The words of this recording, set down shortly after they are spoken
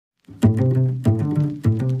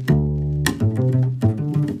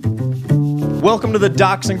Welcome to the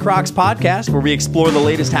Docs and Crocs podcast, where we explore the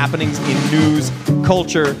latest happenings in news,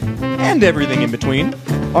 culture, and everything in between.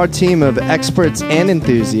 Our team of experts and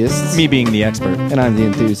enthusiasts, Me being the expert. and I'm the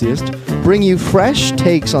enthusiast, bring you fresh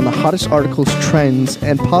takes on the hottest articles, trends,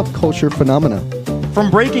 and pop culture phenomena.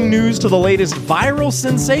 From breaking news to the latest viral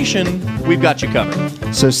sensation, we've got you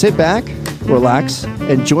covered. So sit back, relax,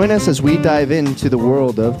 and join us as we dive into the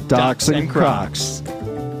world of Docs and Crocs.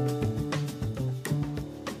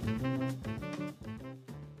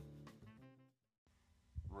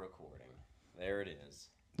 Recording. There it is.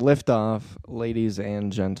 Lift off, ladies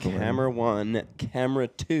and gentlemen. Camera 1, camera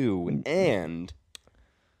 2, and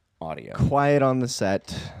audio. Quiet on the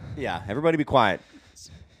set. Yeah, everybody be quiet.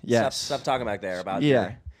 Yes. Stop talking back there about Yeah.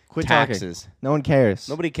 your Quit taxes. talking. No one cares.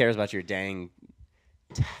 Nobody cares about your dang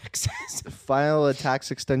taxes. File a tax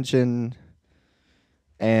extension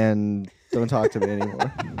and don't talk to me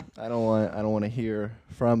anymore. I don't want to hear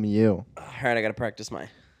from you. All right, I got to practice my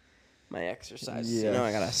exercise. Yeah. You know,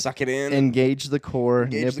 I got to suck it in. Engage the core.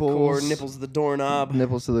 Engage the core, nipples to the doorknob.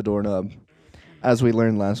 Nipples to the doorknob. As we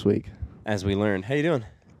learned last week. As we learned. How you doing?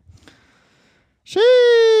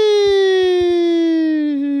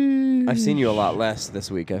 I've seen you a lot less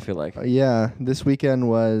this week, I feel like. Yeah, this weekend I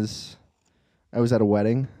was at a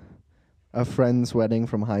wedding, a friend's wedding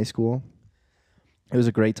from high school. It was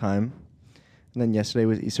a great time. And then yesterday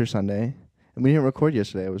was Easter Sunday. And we didn't record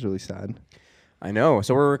yesterday. I was really sad. I know.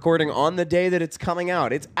 So we're recording on the day that it's coming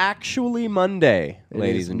out. It's actually Monday,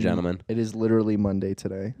 ladies and gentlemen. It is literally Monday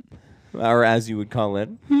today. Or as you would call it,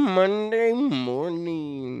 Monday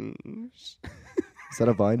mornings. Is that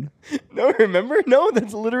a Vine? No, remember? No,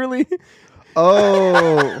 that's literally...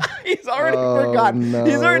 Oh. He's already forgotten. No.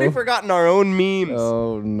 He's already forgotten our own memes.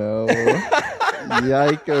 Oh, no.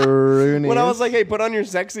 Yike-a-rooney. When I was like, hey, put on your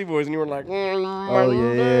sexy voice, and you were like... Oh,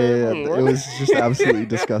 yeah. It was just absolutely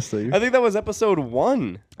disgusting. I think that was episode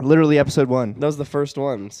 1. Literally episode 1. That was the first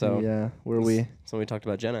one, so... Yeah, where we... So we talked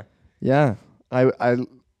about Jenna. Yeah.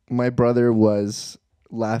 My brother was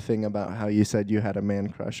laughing about how you said you had a man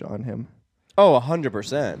crush on him. Oh,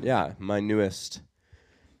 100%. Yeah, my newest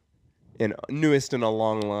in a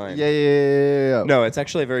long line. Yeah. No, it's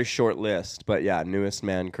actually a very short list, but yeah, newest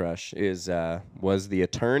man crush was the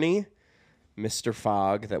attorney, Mr.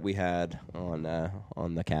 Fogg, that we had on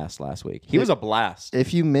the cast last week. He was a blast.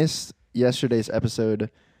 If you missed yesterday's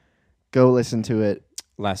episode, go listen to it.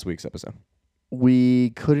 Last week's episode. We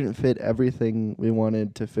couldn't fit everything we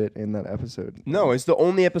wanted to fit in that episode. No, it's the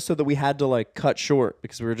only episode that we had to like cut short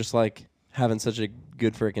because we were just like having such a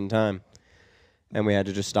good freaking time. And we had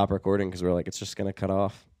to just stop recording because we were like, it's just going to cut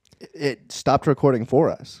off. It stopped recording for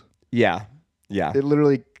us. Yeah. It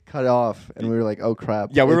literally cut off, and we were like, oh, crap.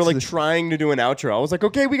 Yeah, we were like trying to do an outro. I was like,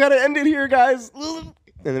 okay, we got to end it here, guys. And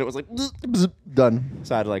then it was like... Done.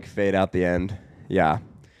 So I had to like fade out the end. Yeah.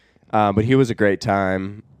 But he was a great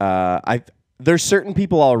time. There's certain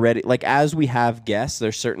people already, like as we have guests,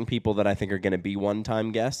 there's certain people that I think are going to be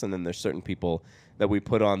one-time guests, and then there's certain people that we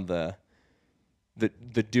put on the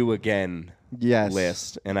do again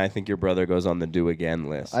list, and I think your brother goes on the do again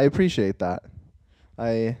list. I appreciate that.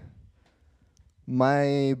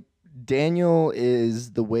 My Daniel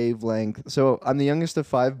is the wavelength. So I'm the youngest of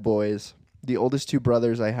 5 boys. The oldest 2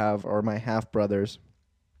 brothers I have are my half brothers,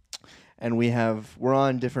 and we're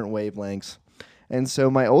on different wavelengths. And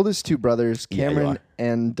so my oldest 2 brothers, Cameron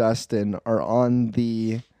and Dustin, are on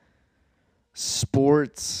the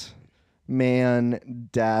sports man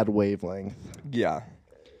dad wavelength. Yeah.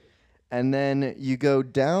 And then you go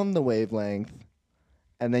down the wavelength,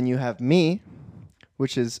 and then you have me,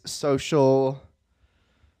 which is social.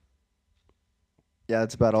 Yeah,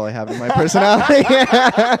 that's about all I have in my personality.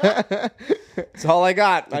 That's all I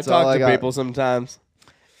got. That's I all talk I to got. people sometimes.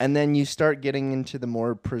 And then you start getting into the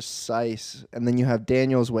more precise, and then you have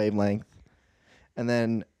Daniel's wavelength. And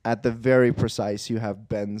then at the very precise, you have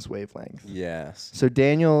Ben's wavelength. Yes. So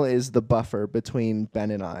Daniel is the buffer between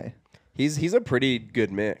Ben and I. He's a pretty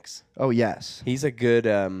good mix. Oh, yes. He's a good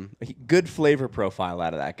good flavor profile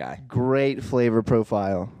out of that guy. Great flavor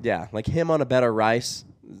profile. Yeah, like him on a bed of rice.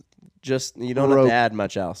 Just, you don't have to add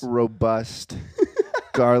much else. Robust,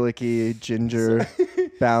 garlicky, ginger,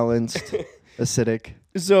 balanced, acidic.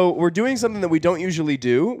 So we're doing something that we don't usually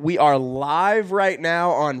do. We are live right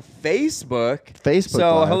now on Facebook.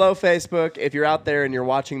 So Live. hello, Facebook. If you're out there and you're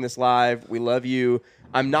watching this live, we love you.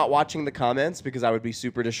 I'm not watching the comments because I would be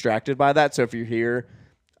super distracted by that. So if you're here,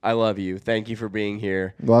 I love you. Thank you for being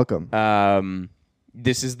here. Welcome.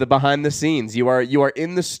 This is the behind the scenes. You are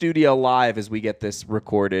in the studio live as we get this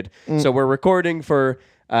recorded. So we're recording for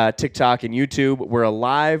TikTok and YouTube. We're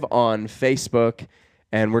live on Facebook.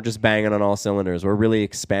 and we're just banging on all cylinders. We're really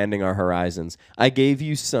expanding our horizons. I gave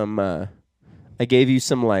you some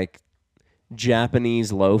like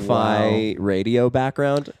Japanese lo-fi radio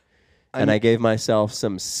background, and I gave myself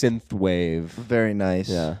some synthwave. Very nice.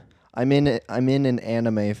 Yeah. I'm in an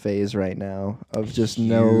anime phase right now of just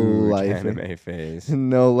Huge anime phase.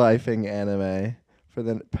 no lifing anime for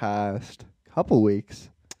the past couple weeks.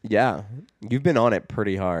 Yeah, you've been on it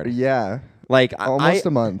pretty hard. Yeah, like almost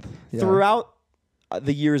a month. Yeah. Throughout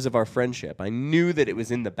the years of our friendship, I knew that it was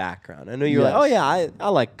in the background. I know you're like, oh yeah, I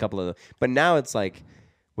like a couple of them, but now it's like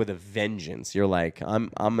with a vengeance. You're like, I'm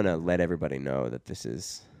gonna let everybody know that this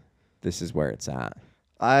is where it's at.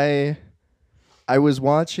 I was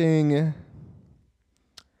watching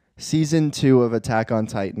season 2 of Attack on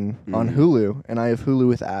Titan on Hulu, and I have Hulu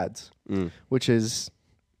with ads, which is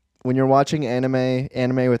when you're watching anime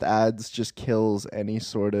with ads just kills any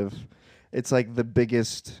sort of. It's like the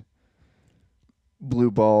biggest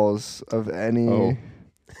blue balls of any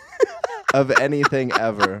of anything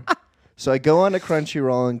ever. So I go on to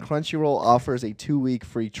Crunchyroll, and Crunchyroll offers a 2-week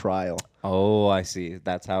free trial. Oh, I see.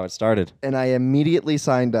 That's how it started. And I immediately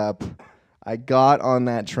signed up. I got on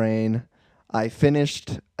that train. I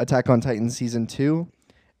finished Attack on Titan season 2,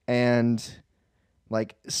 and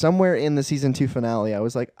like somewhere in the season 2 finale, I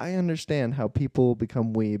was like, I understand how people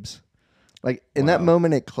become weebs. Like in that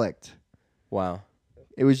moment, it clicked. Wow.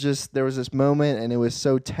 It was just, there was this moment, and it was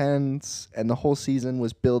so tense, and the whole season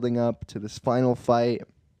was building up to this final fight.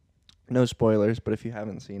 No spoilers, but if you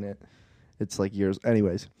haven't seen it, it's like years.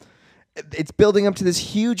 Anyways, it's building up to this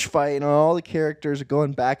huge fight, and all the characters are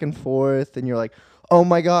going back and forth, and you're like, oh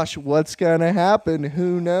my gosh, what's going to happen?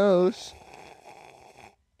 Who knows?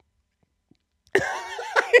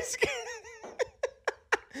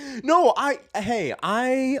 No,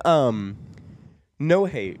 no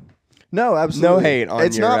hate. No, absolutely. No hate on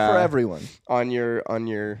it's your, not for everyone. On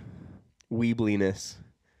your weebliness.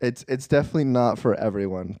 It's definitely not for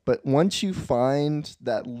everyone. But once you find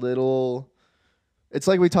that little, it's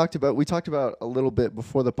like we talked about a little bit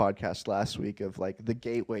before the podcast last week of like the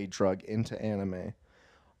gateway drug into anime.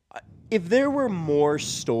 If there were more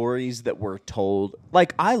stories that were told,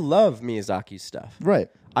 like I love Miyazaki's stuff. Right.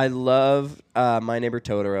 I love My Neighbor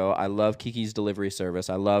Totoro. I love Kiki's Delivery Service.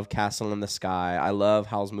 I love Castle in the Sky. I love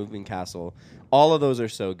Howl's Moving Castle. All of those are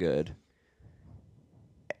so good.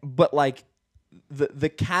 But like the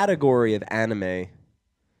category of anime,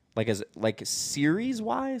 like series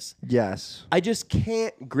wise, yes, I just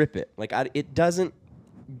can't grip it. Like it doesn't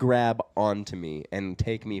grab onto me and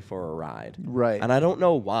take me for a ride. Right. And I don't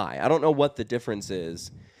know why. I don't know what the difference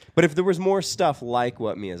is. But if there was more stuff like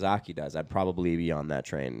what Miyazaki does, I'd probably be on that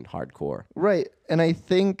train hardcore. Right. And I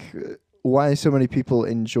think why so many people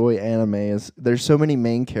enjoy anime is there's so many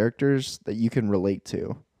main characters that you can relate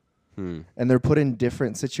to. And they're put in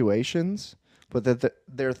different situations, but that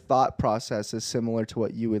their thought process is similar to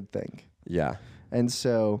what you would think. Yeah. And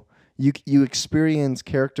so you experience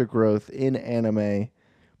character growth in anime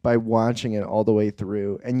by watching it all the way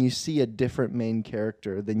through, and you see a different main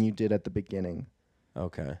character than you did at the beginning.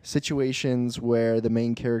 Okay. Situations where the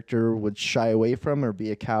main character would shy away from or be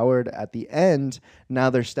a coward at the end, now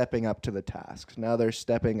they're stepping up to the task. Now they're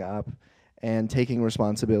stepping up and taking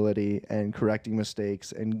responsibility and correcting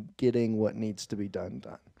mistakes and getting what needs to be done.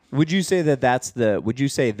 Would you say that's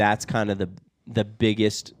kind of the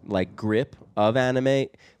biggest like grip of anime?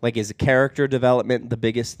 Like is character development the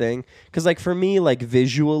biggest thing? Cuz like for me like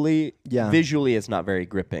visually it's not very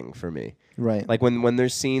gripping for me. Right. Like when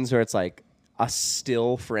there's scenes where it's like a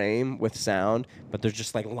still frame with sound, but there's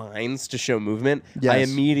just like lines to show movement, I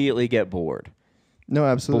immediately get bored. No,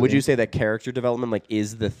 absolutely. But would you say that character development like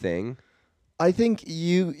is the thing? I think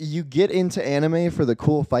you get into anime for the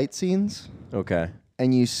cool fight scenes. Okay.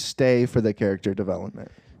 And you stay for the character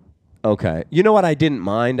development. Okay. You know what I didn't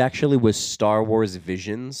mind actually was Star Wars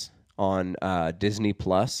Visions on Disney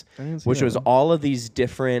Plus, which was all of these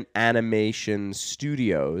different animation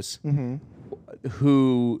studios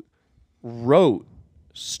who wrote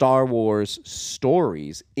Star Wars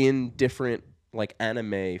stories in different like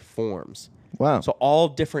anime forms. Wow. So all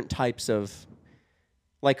different types of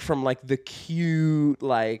like from like the cute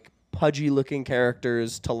like pudgy looking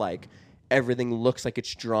characters to like everything looks like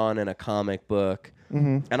it's drawn in a comic book.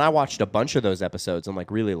 And I watched a bunch of those episodes and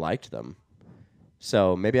like really liked them.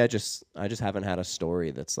 So maybe I just haven't had a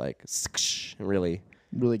story that's like really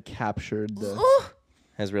captured the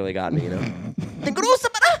has really got me, you know.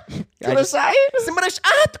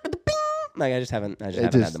 Like I just haven't had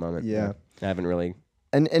the moment. Yeah. I haven't really.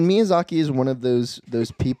 And Miyazaki is one of those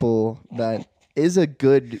people that is a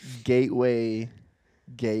good gateway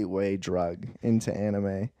drug into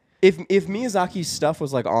anime. If Miyazaki's stuff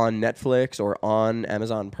was like on Netflix or on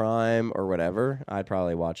Amazon Prime or whatever, I'd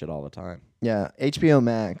probably watch it all the time. Yeah, HBO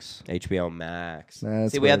Max. HBO Max.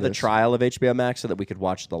 That's See, we where had it the is. trial of HBO Max so that we could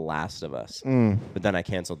watch The Last of Us. But then I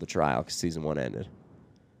canceled the trial because season 1 ended.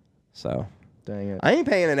 So Dang it. I ain't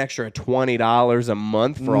paying an extra $20 a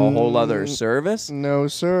month for a whole other service. No,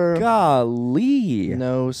 sir. Golly.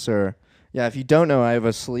 No, sir. Yeah, if you don't know, I have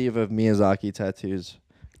a sleeve of Miyazaki tattoos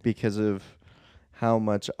because of how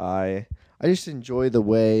much I just enjoy the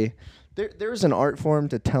way there's an art form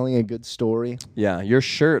to telling a good story. Yeah, your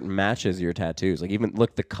shirt matches your tattoos. Like even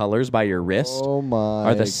look, the colors by your wrist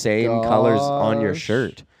are the same colors on your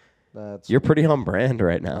shirt. You're pretty on brand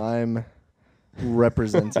right now. I'm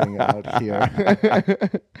representing out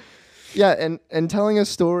here. Yeah, and telling a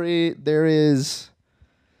story, there is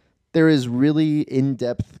really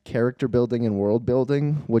in-depth character building and world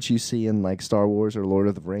building, which you see in like Star Wars or Lord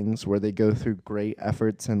of the Rings, where they go through great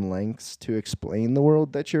efforts and lengths to explain the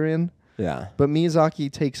world that you're in. Yeah. But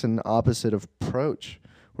Miyazaki takes an opposite approach,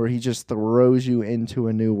 where he just throws you into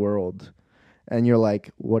a new world, and you're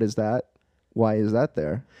like, what is that? Why is that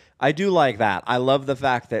there? I do like that. I love the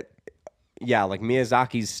fact that, yeah, like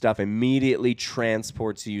Miyazaki's stuff immediately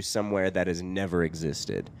transports you somewhere that has never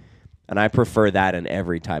existed. And I prefer that in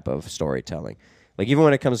every type of storytelling. Like even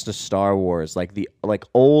when it comes to Star Wars, like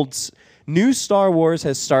new Star Wars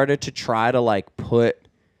has started to try to like put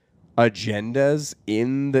agendas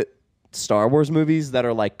in the Star Wars movies that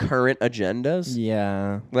are like current agendas.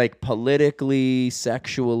 Yeah. Like politically,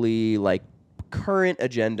 sexually, like current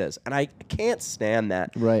agendas. And I can't stand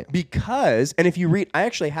that. Right. Because, and if you read, I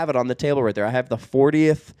actually have it on the table right there. I have the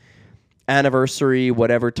 40th anniversary,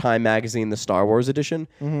 whatever Time magazine, the Star Wars edition.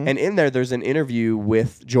 And in there's an interview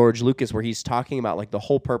with George Lucas where he's talking about like the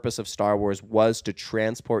whole purpose of Star Wars was to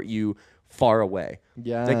transport you far away.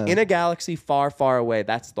 Yeah. It's like in a galaxy far, far away,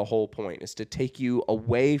 that's the whole point, is to take you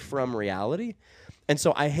away from reality. And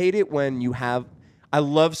so I hate it when I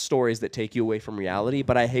love stories that take you away from reality,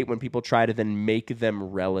 but I hate when people try to then make them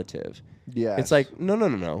relative. Yeah. It's like,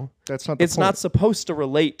 no. That's not the It's point. not supposed to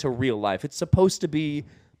relate to real life. It's supposed to be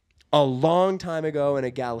a long time ago in a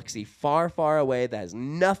galaxy far, far away that has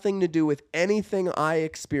nothing to do with anything I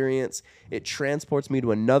experience. It transports me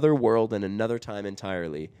to another world and another time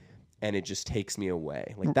entirely, and it just takes me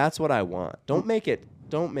away. Like that's what I want. Don't make it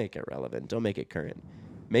relevant. Don't make it current.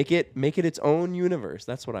 Make it its own universe.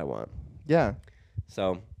 That's what I want. Yeah.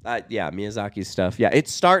 So, yeah, Miyazaki's stuff. Yeah, it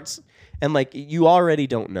starts, and like you already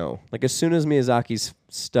don't know. Like as soon as Miyazaki's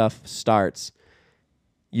stuff starts,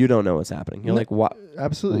 you don't know what's happening. You're like, what?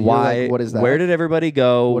 Absolutely. Why? You're like, what is that? Where did everybody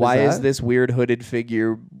go? What is Why is that? this weird hooded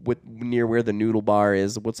figure near where the noodle bar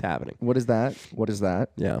is? What's happening? What is that? What is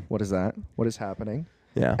that? Yeah. What is that? What is happening?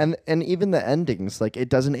 Yeah. And even the endings, like it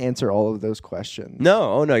doesn't answer all of those questions.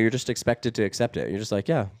 No, oh no, you're just expected to accept it. You're just like,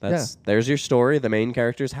 yeah, there's your story. The main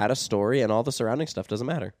characters had a story, and all the surrounding stuff doesn't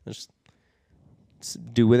matter. Just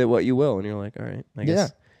do with it what you will, and you're like, all right, I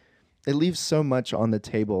guess. It leaves so much on the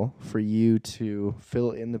table for you to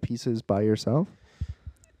fill in the pieces by yourself.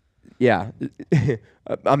 Yeah.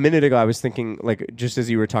 A minute ago, I was thinking, like, just as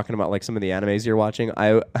you were talking about, like, some of the animes you're watching,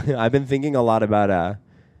 I've been thinking a lot about,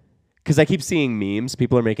 because I keep seeing memes.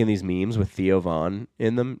 People are making these memes with Theo Von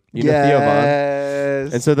in them. You know Theo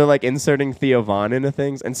Von? And so they're, like, inserting Theo Von into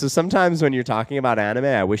things. And so sometimes when you're talking about anime,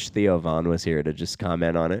 I wish Theo Von was here to just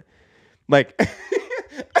comment on it. Like,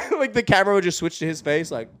 like the camera would just switch to his face,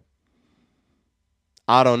 like,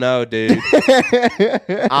 I don't know, dude.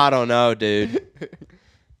 I don't know, dude.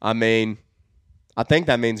 I mean, I think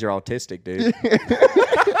that means you're autistic, dude.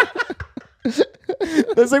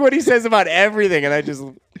 That's like what he says about everything, and I just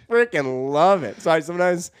freaking love it. So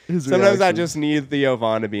sometimes I just need Theo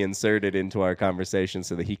Von to be inserted into our conversation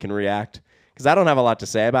so that he can react. Because I don't have a lot to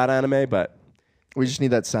say about anime, but we just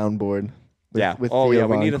need that soundboard. With we Theo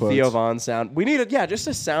Von need quotes. a Theo Von sound. We need just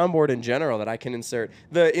a soundboard in general that I can insert.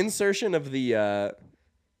 The insertion of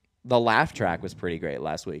the laugh track was pretty great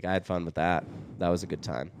last week. I had fun with that. That was a good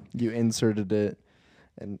time. You inserted it,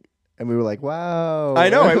 and we were like, wow. I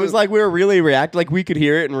know. It was like we were really reacting. Like we could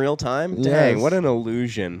hear it in real time. Dang, Yes. what an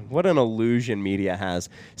illusion. What an illusion media has.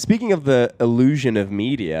 Speaking of the illusion of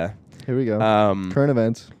media. Here we go. Current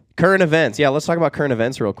events. Current events. Yeah, let's talk about current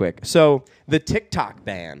events real quick. So the TikTok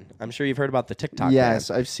ban. I'm sure you've heard about the TikTok ban.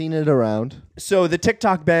 Yes, I've seen it around. So the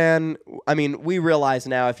TikTok ban, I mean, we realize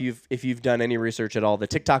now if you've done any research at all, the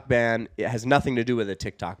TikTok ban, it has nothing to do with a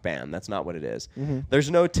TikTok ban. That's not what it is. Mm-hmm.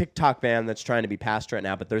 There's no TikTok ban that's trying to be passed right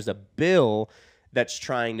now, but there's a bill that's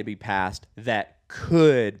trying to be passed that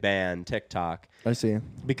could ban TikTok. I see.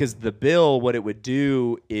 Because the bill, what it would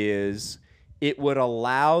do is it would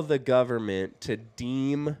allow the government to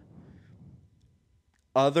deem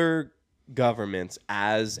other governments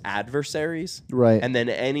as adversaries, Right. and then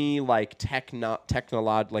any like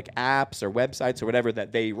like apps or websites or whatever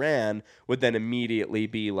that they ran would then immediately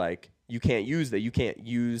be like, you can't use that. You can't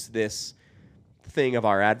use this thing of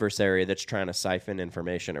our adversary that's trying to siphon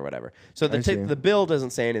information or whatever. So the bill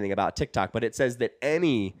doesn't say anything about TikTok, but it says that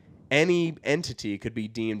any entity could be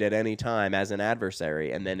deemed at any time as an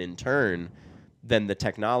adversary, and then in turn, then the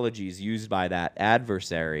technologies used by that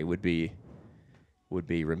adversary would be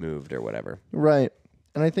removed or whatever. Right.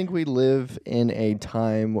 And I think we live in a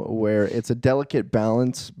time where it's a delicate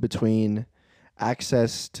balance between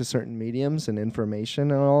access to certain mediums and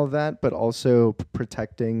information and all of that, but also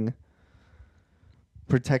protecting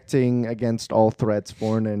against all threats,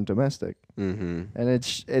 foreign and domestic. Mm-hmm. And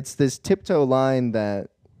it's this tiptoe line that,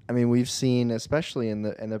 I mean, we've seen, especially in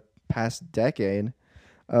the past decade,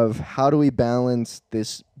 of how do we balance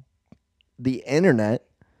the internet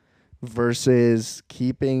versus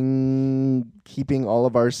keeping all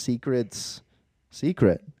of our secrets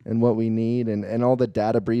secret and what we need, and all the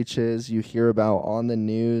data breaches you hear about on the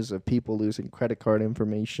news of people losing credit card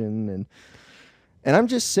information, and I'm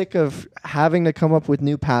just sick of having to come up with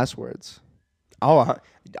new passwords. Oh,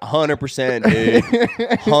 100%, dude.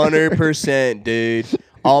 100%, dude.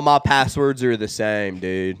 All my passwords are the same,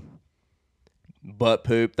 dude. Butt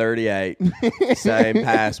poop 38. Same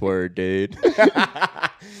password, dude.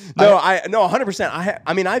 No,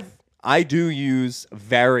 100%. I do use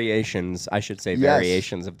variations. I should say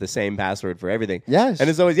variations of the same password for everything. Yes. And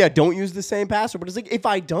it's always, don't use the same password. But it's like, if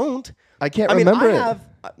I don't, I can't remember it.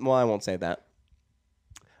 Well, I won't say that.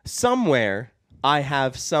 Somewhere I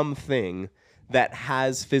have something that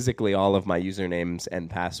has physically all of my usernames and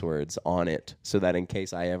passwords on it, so that in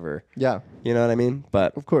case I ever, you know what I mean?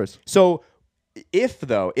 But of course. So if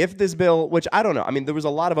this bill, which I don't know, I mean, there was a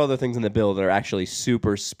lot of other things in the bill that are actually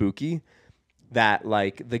super spooky that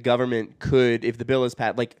like the government could, if the bill is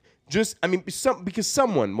passed, like because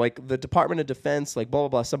someone like the Department of Defense, like blah, blah,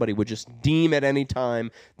 blah, somebody would just deem at any time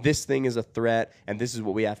this thing is a threat and this is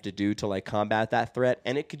what we have to do to like combat that threat.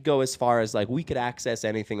 And it could go as far as like we could access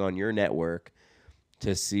anything on your network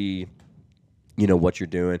to see, what you're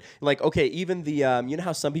doing. Like, okay, even the, you know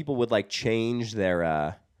how some people would like change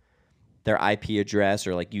their IP address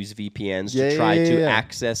or like use VPNs to try to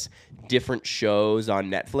access different shows on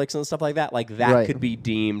Netflix and stuff like that? Like that could be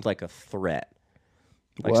deemed like a threat.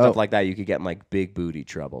 Like stuff like that you could get in like big booty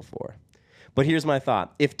trouble for. But here's my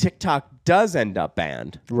thought. If TikTok does end up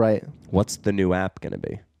banned, what's the new app going to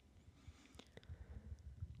be?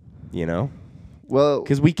 Well,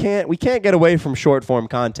 because we can't get away from short form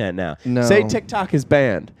content now. No. Say TikTok is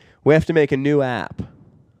banned. We have to make a new app.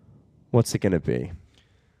 What's it going to be?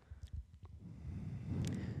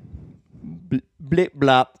 Blip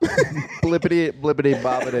blop. Blippity blippity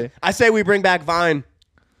bobbity. I say we bring back Vine.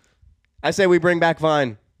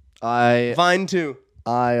 Vine 2.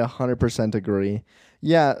 I 100% agree.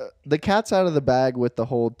 Yeah, the cat's out of the bag with the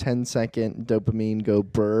whole 10-second dopamine go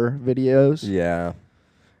brr videos. Yeah.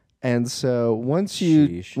 And so once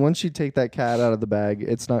you take that cat out of the bag,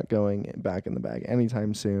 it's not going back in the bag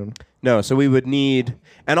anytime soon. No, so we would need,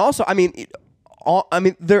 and also,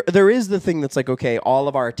 there is the thing that's like, okay, all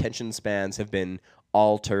of our attention spans have been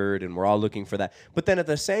altered, and we're all looking for that. But then at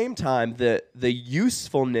the same time, the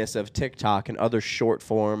usefulness of TikTok and other short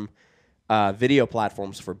form video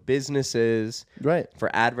platforms for businesses,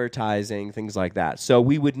 for advertising, things like that. So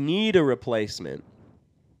we would need a replacement.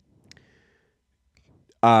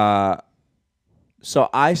 So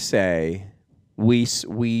I say we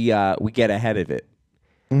get ahead of it.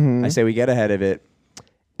 Mm-hmm. I say we get ahead of it,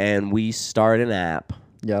 and we start an app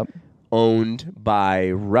owned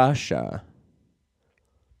by Russia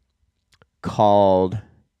called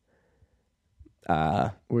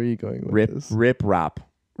where are you going with this? RipRop.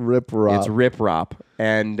 RipRop. It's RipRop,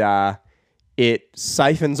 and it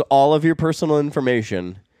siphons all of your personal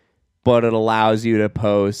information, but it allows you to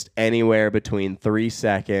post anywhere between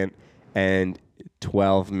 3-second and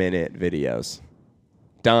 12-minute videos.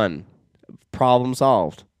 Done. Problem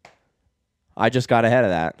solved. I just got ahead of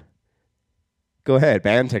that. Go ahead,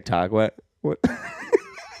 ban TikTok. What?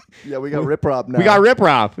 Yeah, we got RipRop now. We got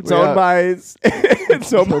RipRop. It's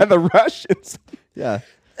owned by the Russians. Yeah.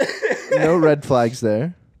 No red flags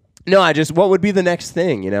there. No, what would be the next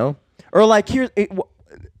thing, Or like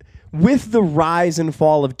with the rise and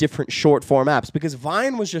fall of different short form apps, because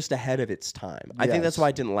Vine was just ahead of its time. I think that's why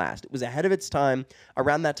it didn't last. It was ahead of its time.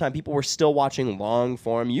 Around that time, people were still watching long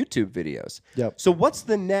form YouTube videos. Yep. So what's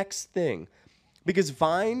the next thing? Because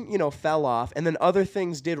Vine, fell off, and then other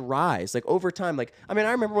things did rise. Like over time, I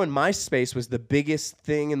remember when MySpace was the biggest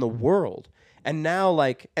thing in the world, And now,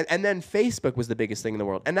 like, and then Facebook was the biggest thing in the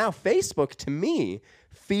world. And now Facebook, to me,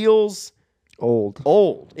 feels old.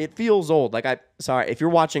 It feels old. Like, sorry, if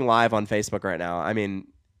you're watching live on Facebook right now, I mean,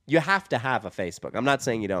 you have to have a Facebook. I'm not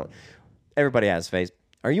saying you don't. Everybody has Facebook.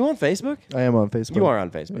 Are you on Facebook? I am on Facebook. You are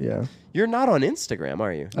on Facebook. Yeah. You're not on Instagram,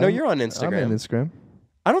 are you? No, you're on Instagram. I'm on Instagram.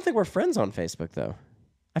 I don't think we're friends on Facebook, though.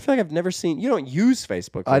 I feel like I've never seen... You don't use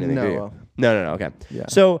Facebook. I know. No. Okay. Yeah.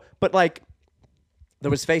 So, but like... There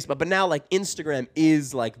was Facebook, but now like Instagram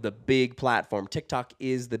is like the big platform. TikTok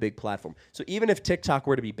is the big platform. So even if TikTok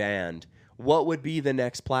were to be banned, what would be the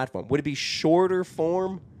next platform? Would it be shorter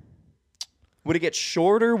form? Would it get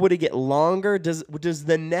shorter? Would it get longer? Does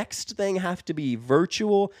the next thing have to be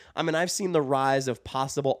virtual? I mean, I've seen the rise of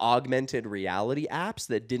possible augmented reality apps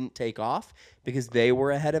that didn't take off because they were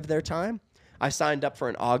ahead of their time. I signed up for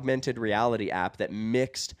an augmented reality app that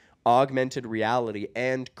mixed augmented reality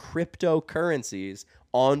and cryptocurrencies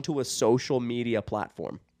onto a social media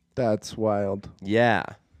platform. That's wild. Yeah.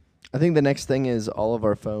 I think the next thing is all of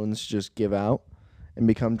our phones just give out and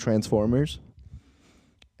become Transformers.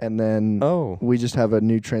 And then we just have a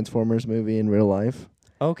new Transformers movie in real life.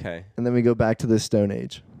 Okay. And then we go back to the Stone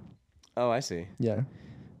Age. Oh, I see. Yeah.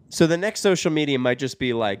 So the next social media might just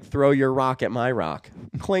be like, throw your rock at my rock.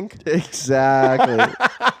 Clink. Exactly.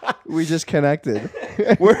 We just connected.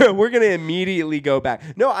 we're gonna immediately go back.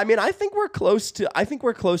 No, I mean I think we're close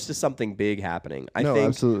to something big happening. I think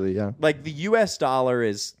absolutely, yeah. Like the US dollar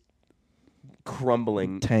is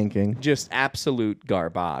crumbling, tanking, just absolute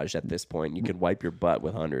garbage at this point. You could wipe your butt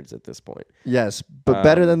with hundreds at this point. Yes, but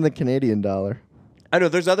better than the Canadian dollar. I know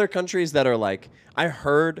there's other countries that are like, I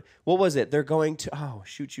heard, what was it? They're going to,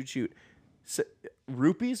 shoot. So,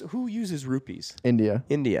 rupees? Who uses rupees?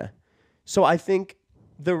 India. So I think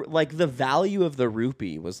the value of the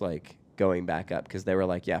rupee was like going back up because they were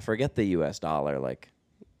like, yeah, forget the US dollar. Like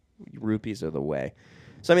rupees are the way.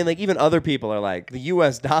 So I mean, like even other people are like, the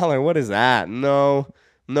US dollar, what is that? No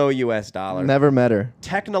US dollar. Never met her.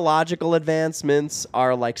 Technological advancements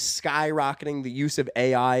are like skyrocketing. The use of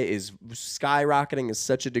AI is skyrocketing to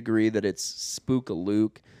such a degree that it's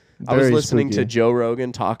spook-a-look. I was listening to Joe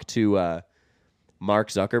Rogan talk to Mark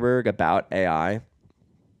Zuckerberg about AI.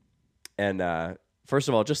 And first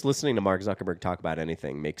of all, just listening to Mark Zuckerberg talk about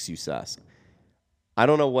anything makes you sus. I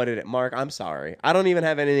don't know what it is. Mark, I'm sorry. I don't even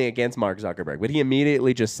have anything against Mark Zuckerberg, but he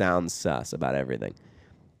immediately just sounds sus about everything.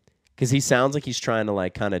 Because he sounds like he's trying to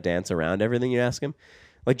like kind of dance around everything you ask him.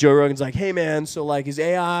 Like Joe Rogan's like, hey man, so like is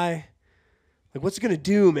AI, like what's it going to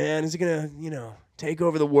do, man? Is it going to, take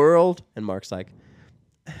over the world? And Mark's like,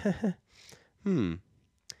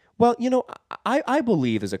 Well, I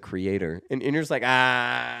believe as a creator, and you're just like,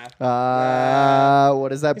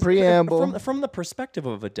 what is that preamble? From the perspective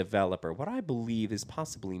of a developer, what I believe is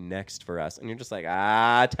possibly next for us, and you're just like,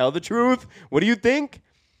 tell the truth. What do you think?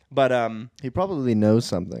 But he probably knows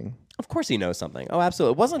something. Of course he knows something. Oh,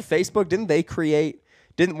 absolutely. It wasn't Facebook. Didn't they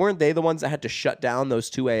weren't they the ones that had to shut down those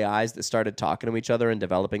two AIs that started talking to each other and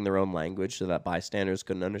developing their own language so that bystanders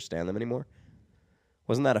couldn't understand them anymore?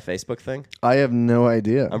 Wasn't that a Facebook thing? I have no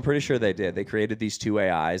idea. I'm pretty sure they did. They created these two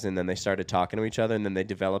AIs, and then they started talking to each other, and then they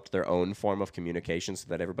developed their own form of communication so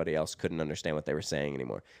that everybody else couldn't understand what they were saying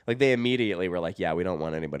anymore. Like, they immediately were like, yeah, we don't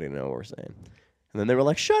want anybody to know what we're saying. And then they were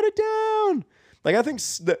like, shut it down! Like, I think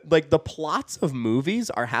the plots of movies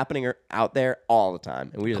are happening out there all the time,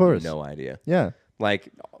 and we have no idea. Yeah. Like,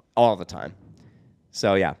 all the time.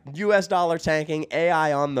 So, yeah. US dollar tanking,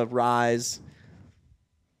 AI on the rise.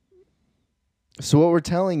 So what we're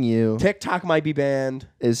telling you... TikTok might be banned.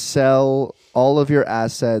 ...is sell all of your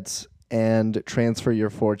assets and transfer your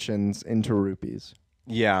fortunes into rupees.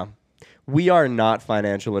 Yeah. We are not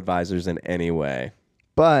financial advisors in any way.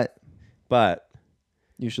 But...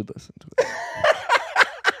 you should listen to it.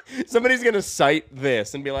 Somebody's going to cite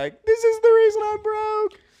this and be like, this is the reason I'm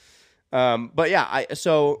broke. But yeah,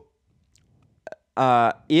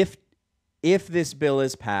 if this bill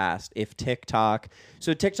is passed, if TikTok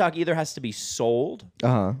either has to be sold,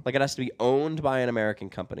 like it has to be owned by an American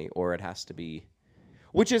company, or it has to be,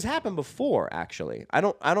 which has happened before, actually. I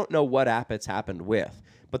don't know what app it's happened with,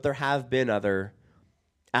 but there have been other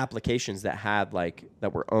applications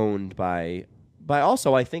that were owned by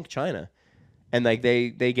also, I think, China. And like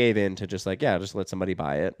they gave in to just let somebody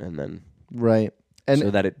buy it, and then right, and so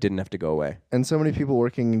that it didn't have to go away. And so many people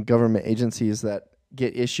working in government agencies that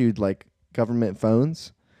get issued like government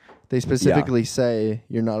phones, they specifically say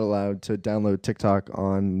you're not allowed to download TikTok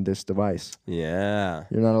on this device. Yeah,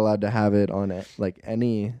 you're not allowed to have it on like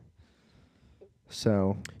any.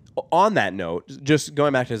 So, on that note, just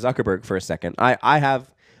going back to Zuckerberg for a second, I have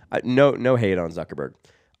no hate on Zuckerberg.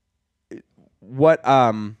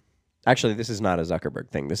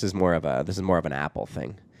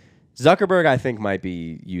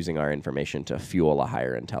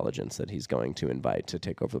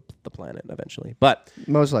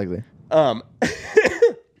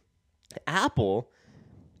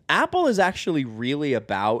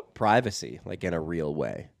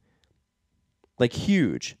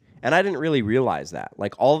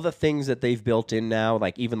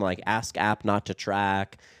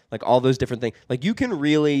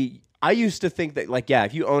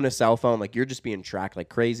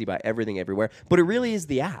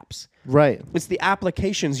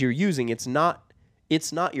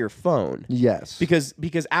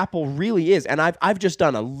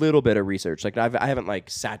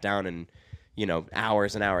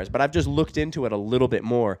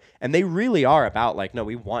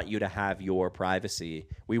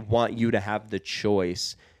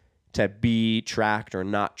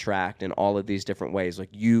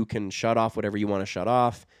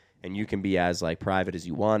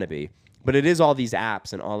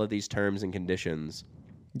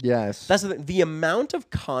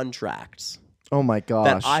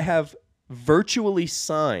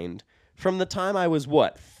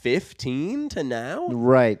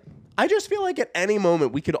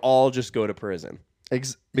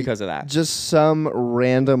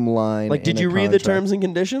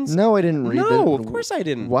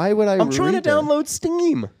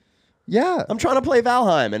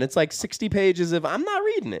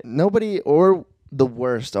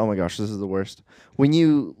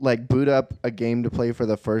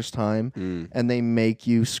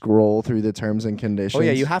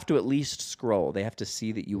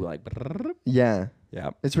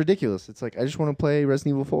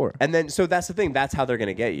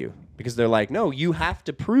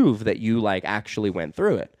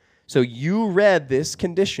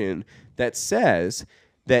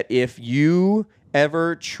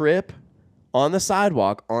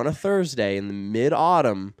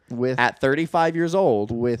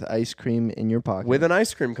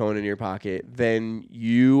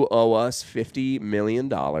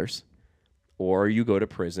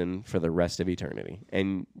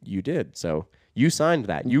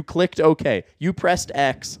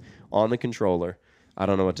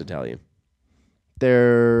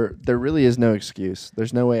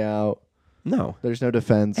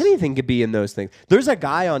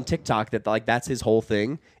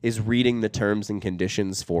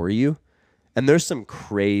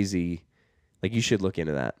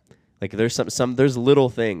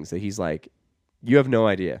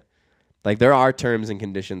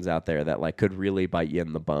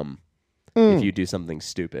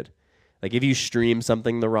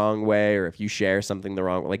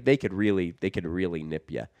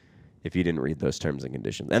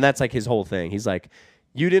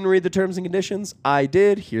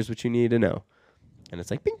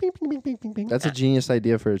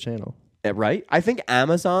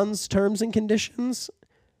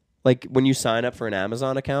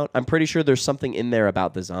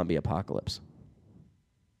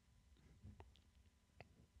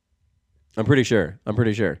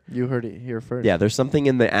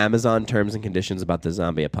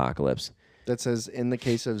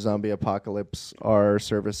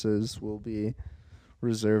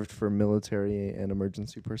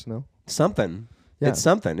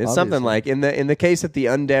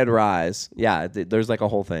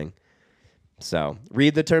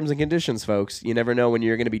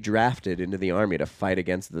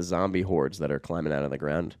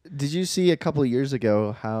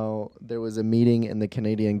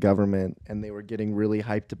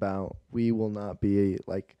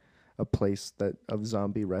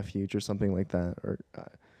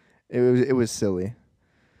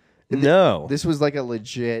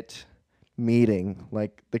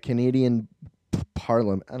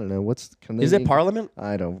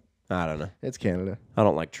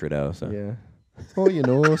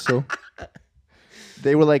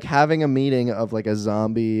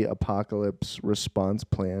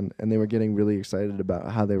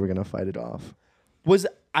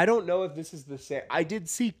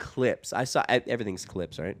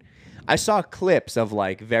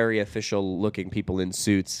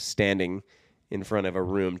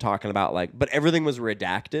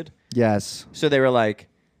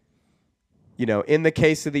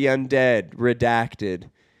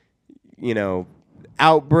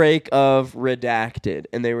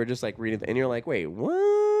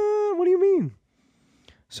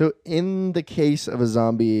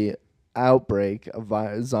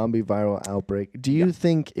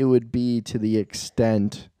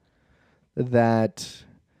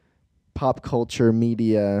 pop culture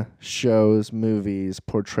media shows, movies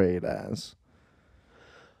portray it as?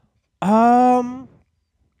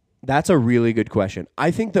 That's a really good question.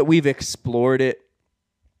 I think that we've explored it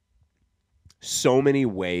so many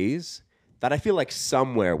ways that I feel like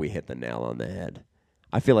somewhere we hit the nail on the head.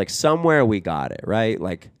 I feel like somewhere we got it, right?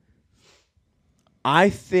 Like, I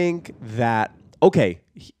think that, okay,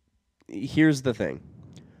 here's the thing.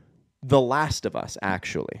 The Last of Us,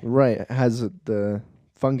 actually. Right. It has the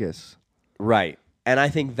fungus. Right. And I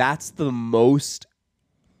think that's the most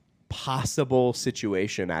possible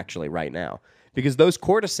situation, actually, right now. Because those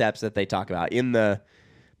cordyceps that they talk about in the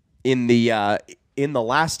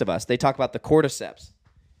Last of Us, they talk about the cordyceps.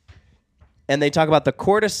 And they talk about the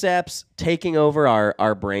cordyceps taking over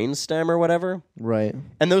our brainstem or whatever. Right.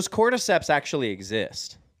 And those cordyceps actually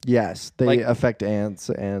exist. Yes, they affect ants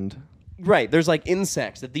and... Right. There's like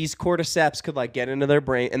insects that these cordyceps could like get into their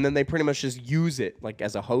brain, and then they pretty much just use it like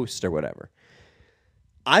as a host or whatever.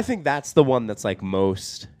 I think that's the one that's like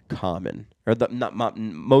most common or the not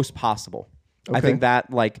most possible. Okay. I think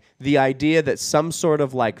that like the idea that some sort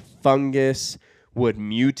of like fungus would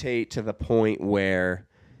mutate to the point where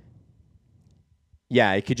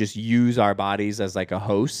it could just use our bodies as like a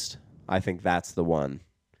host. I think that's the one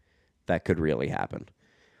that could really happen.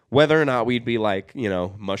 Whether or not we'd be like,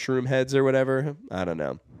 mushroom heads or whatever, I don't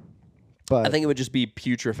know. But I think it would just be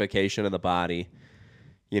putrefaction of the body.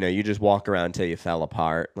 You just walk around until you fell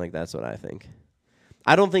apart. Like, that's what I think.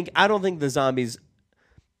 I don't think the zombies,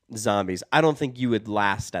 I don't think you would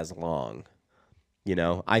last as long.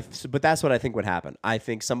 But that's what I think would happen. I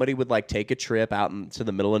think somebody would like take a trip out into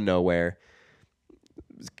the middle of nowhere,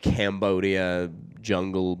 Cambodia,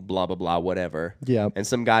 jungle, blah, blah, blah, whatever. Yeah. And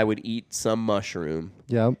some guy would eat some mushroom.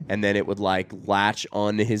 Yeah. And then it would like latch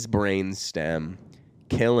onto his brain stem,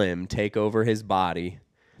 kill him, take over his body,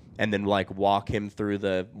 and then like walk him through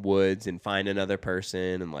the woods and find another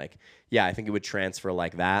person. And like, I think it would transfer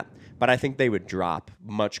like that. But I think they would drop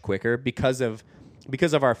much quicker because of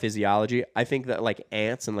our physiology. I think that like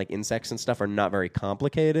ants and like insects and stuff are not very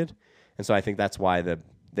complicated. And so I think that's why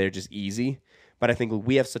they're just easy. But I think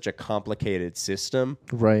we have such a complicated system,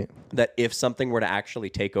 right? That if something were to actually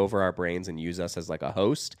take over our brains and use us as like a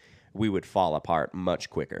host, we would fall apart much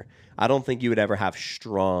quicker. I don't think you would ever have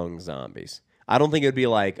strong zombies. I don't think it would be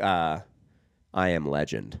like I Am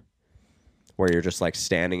Legend, where you're just like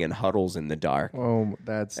standing in huddles in the dark. Oh,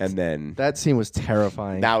 that scene was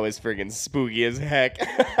terrifying. That was friggin' spooky as heck.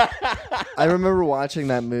 I remember watching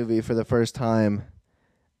that movie for the first time,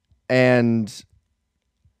 and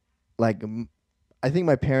like, I think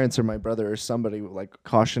my parents or my brother or somebody like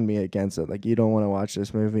cautioned me against it. Like, you don't want to watch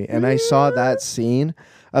this movie. And I saw that scene.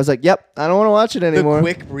 I was like, yep, I don't want to watch it anymore. The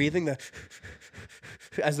quick breathing,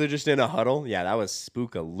 as they're just in a huddle. Yeah, that was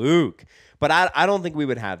spook-a-look. But I don't think we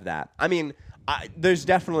would have that. I mean, there's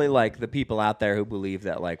definitely like the people out there who believe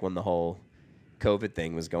that like when the whole COVID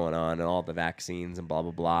thing was going on and all the vaccines and blah,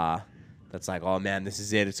 blah, blah, that's like, oh man, this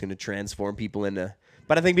is it. It's going to transform people into...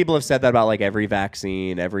 But I think people have said that about like every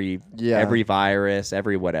vaccine, every virus,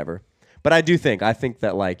 every whatever. But I think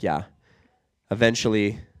that like,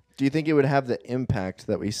 eventually. Do you think it would have the impact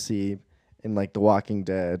that we see in like The Walking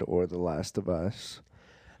Dead or The Last of Us?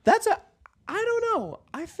 I don't know.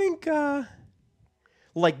 I think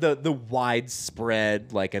like the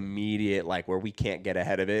widespread, like immediate, like where we can't get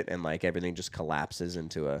ahead of it and like everything just collapses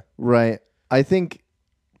into a. Right. I think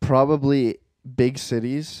probably big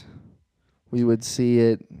cities. We would see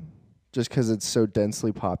it just because it's so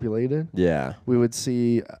densely populated. Yeah. We would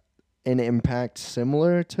see an impact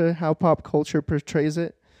similar to how pop culture portrays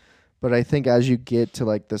it. But I think as you get to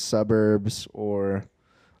like the suburbs or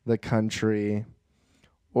the country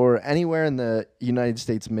or anywhere in the United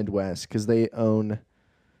States Midwest, because they own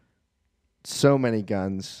so many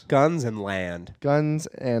guns. Guns and land. Guns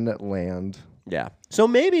and land. Yeah. So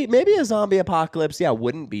maybe a zombie apocalypse,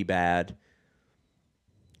 wouldn't be bad.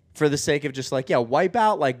 For the sake of just like, wipe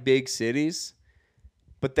out like big cities,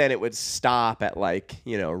 but then it would stop at like,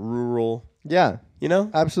 rural. Yeah.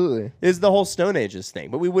 Absolutely. It's the whole Stone Ages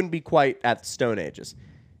thing, but we wouldn't be quite at the Stone Ages.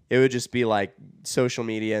 It would just be like social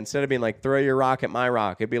media. Instead of being like, throw your rock at my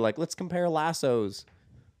rock, it'd be like, let's compare lassos.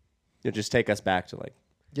 It'd just take us back to like,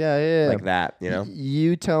 like that,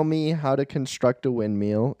 You tell me how to construct a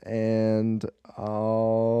windmill and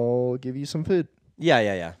I'll give you some food.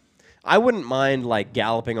 Yeah. I wouldn't mind like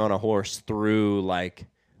galloping on a horse through like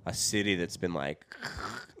a city that's been like,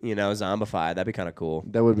 zombified. That'd be kind of cool.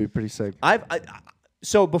 That would be pretty sick.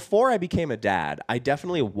 So before I became a dad, I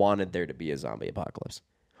definitely wanted there to be a zombie apocalypse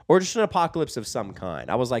or just an apocalypse of some kind.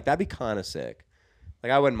 I was like, that'd be kind of sick.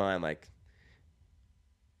 Like I wouldn't mind like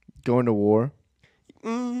going to war.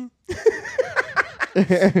 Well,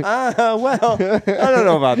 I don't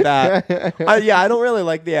know about that. I don't really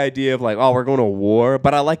like the idea of like, oh, we're going to war,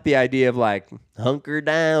 but I like the idea of like, hunker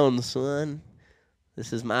down, son.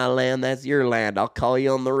 This is my land, that's your land. I'll call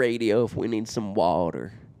you on the radio if we need some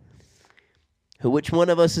water. Which one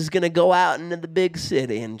of us is going to go out into the big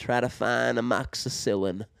city and try to find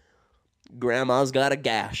amoxicillin? Grandma's got a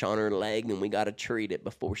gash on her leg, and we got to treat it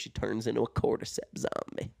before she turns into a cordyceps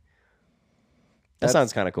zombie. That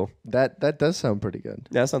sounds kind of cool. That does sound pretty good.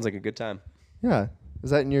 Yeah, that sounds like a good time. Yeah.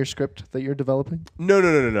 Is that in your script that you're developing?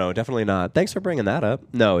 No, definitely not. Thanks for bringing that up.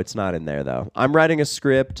 No, it's not in there, though. I'm writing a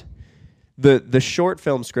script. The short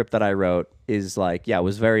film script that I wrote is like,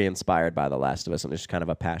 was very inspired by The Last of Us, and it's kind of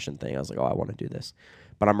a passion thing. I was like, I want to do this.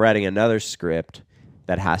 But I'm writing another script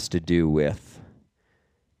that has to do with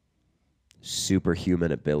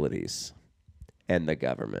superhuman abilities and the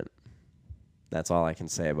government. That's all I can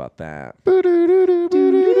say about that. You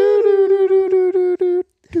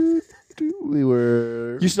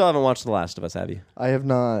still haven't watched The Last of Us, have you? I have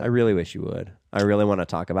not. I really wish you would. I really want to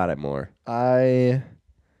talk about it more. I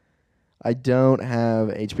don't have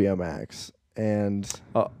HBO Max, and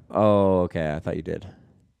Okay. I thought you did.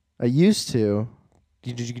 I used to.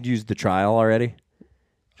 Did you use the trial already?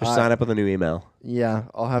 Just sign up with a new email. Yeah,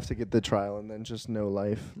 I'll have to get the trial and then just No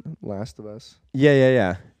Life, Last of Us.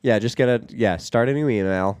 Yeah. Just start a new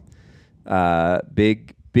email.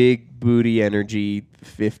 Big booty energy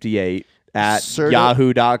 58 at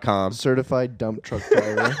yahoo.com. Certified dump truck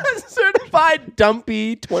driver. Certified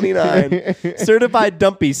dumpy 29. Certified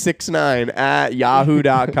dumpy 69 at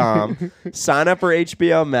yahoo.com. Sign up for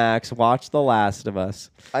HBO Max. Watch The Last of Us.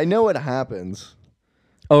 I know what happens.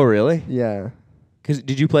 Oh, really? Yeah.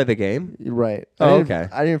 Did you play the game? Right. Okay.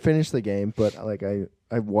 I didn't finish the game, but like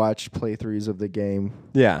I watched playthroughs of the game.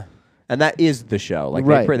 Yeah. And that is the show. Like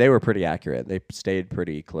right. they were pretty accurate. They stayed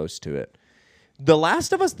pretty close to it. The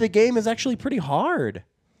Last of Us, the game, is actually pretty hard.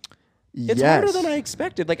 It's harder than I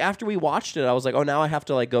expected. Like after we watched it, I was like, oh, now I have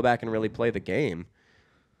to like go back and really play the game.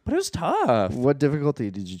 But it was tough. What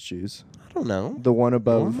difficulty did you choose? I don't know. The one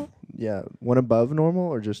above. Normal? Yeah, one above normal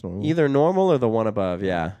or just normal? Either normal or the one above.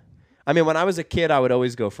 Yeah. I mean, when I was a kid, I would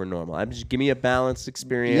always go for normal. I'd just give me a balanced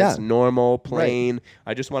experience, normal, plain. Right.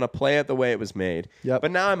 I just want to play it the way it was made. Yep. But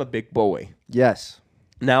now I'm a big boy. Yes.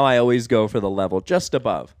 Now I always go for the level just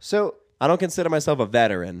above. So I don't consider myself a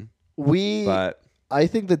veteran. But I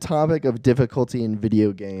think the topic of difficulty in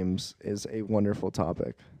video games is a wonderful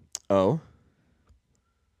topic. Oh?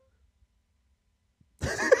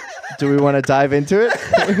 Do we want to dive into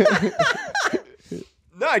it?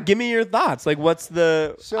 No, give me your thoughts. Like, what's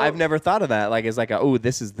the... I've never thought of that. Like, it's like,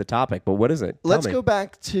 this is the topic. But what is it? Let's go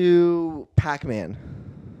back to Pac-Man.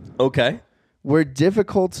 Okay. Where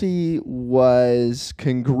difficulty was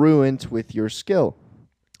congruent with your skill.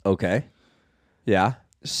 Okay. Yeah.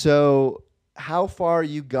 So how far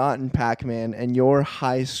you got in Pac-Man and your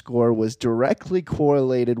high score was directly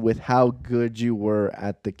correlated with how good you were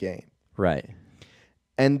at the game. Right.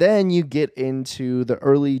 And then you get into the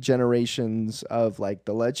early generations of like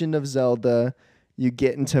The Legend of Zelda, you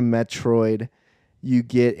get into Metroid, you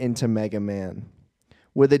get into Mega Man.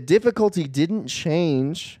 Where the difficulty didn't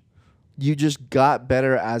change, you just got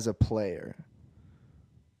better as a player.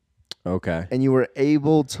 Okay. And you were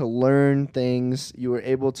able to learn things, you were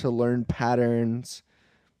able to learn patterns,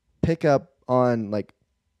 pick up on like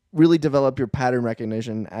really develop your pattern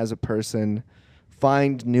recognition as a person.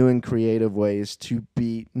 Find new and creative ways to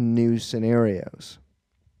beat new scenarios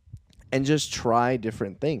and just try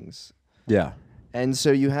different things. Yeah. And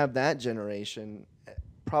so you have that generation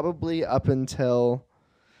probably up until,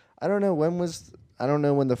 I don't know when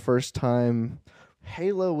the first time.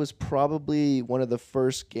 Halo was probably one of the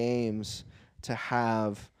first games to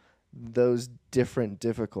have those different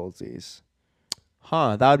difficulties.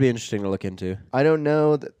 Huh, that would be interesting to look into. I don't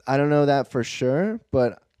know that for sure,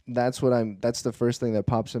 but that's the first thing that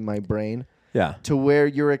pops in my brain. Yeah. To where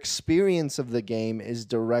your experience of the game is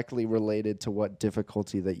directly related to what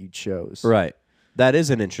difficulty that you chose. Right. That is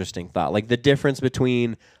an interesting thought. Like the difference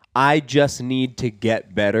between I just need to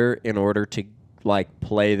get better in order to like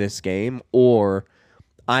play this game, or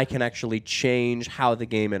I can actually change how the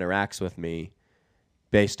game interacts with me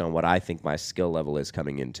based on what I think my skill level is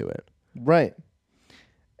coming into it. Right.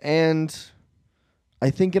 And I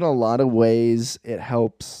think in a lot of ways it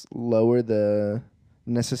helps lower the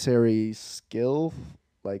necessary skill,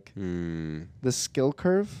 like the skill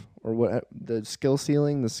curve or what the skill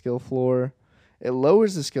ceiling, the skill floor. It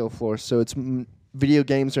lowers the skill floor, so it's video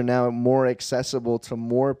games are now more accessible to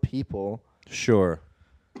more people. Sure.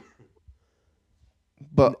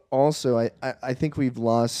 But also, I think we've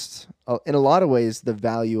lost, in a lot of ways, the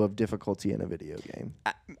value of difficulty in a video game.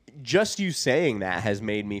 Just you saying that has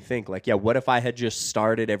made me think, like, yeah, what if I had just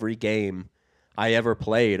started every game I ever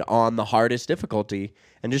played on the hardest difficulty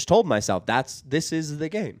and just told myself, this is the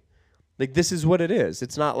game. Like, this is what it is.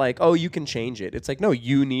 It's not like, oh, you can change it. It's like, no,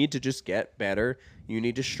 you need to just get better. You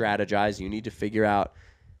need to strategize. You need to figure out.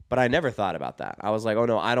 But I never thought about that. I was like, oh,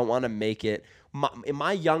 no, I don't want to make it. In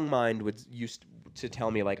my young mind used to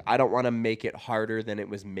tell me, like, I don't want to make it harder than it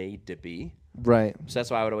was made to be. Right. So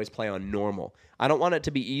that's why I would always play on normal. I don't want it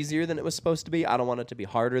to be easier than it was supposed to be. I don't want it to be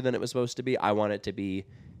harder than it was supposed to be. I want it to be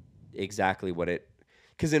exactly what it...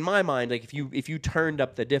 Because in my mind, like, if you turned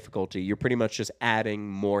up the difficulty, you're pretty much just adding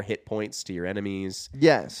more hit points to your enemies.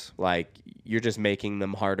 Yes. Like, you're just making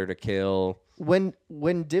them harder to kill. When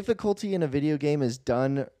difficulty in a video game is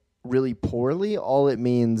done really poorly, all it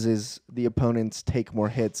means is the opponents take more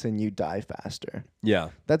hits and you die faster. Yeah.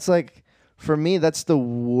 That's like, for me, that's the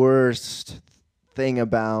worst thing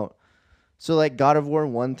about... So like God of War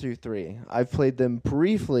 1 through 3, I've played them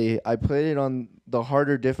briefly. I played it on the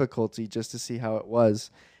harder difficulty just to see how it was.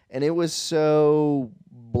 And it was so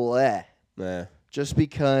bleh. Just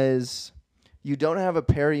because you don't have a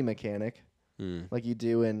parry mechanic like you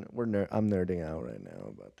do in... I'm nerding out right now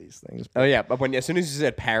about these things. Oh, yeah. But as soon as you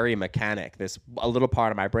said parry mechanic, a little part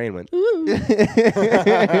of my brain went, ooh.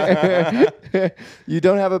 You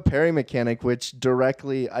don't have a parry mechanic, which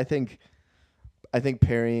directly, I think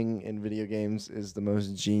parrying in video games is the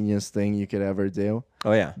most genius thing you could ever do.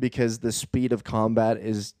 Oh, yeah. Because the speed of combat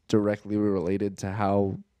is directly related to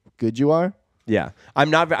how good you are. Yeah.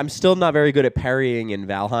 I'm still not very good at parrying in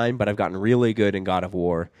Valheim, but I've gotten really good in God of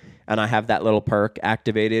War. And I have that little perk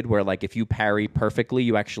activated where, like, if you parry perfectly,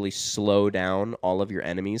 you actually slow down all of your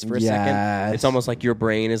enemies for a second. It's almost like your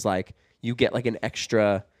brain is like, you get like an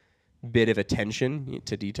extra bit of attention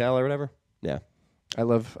to detail or whatever. Yeah. I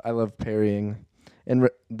love parrying. And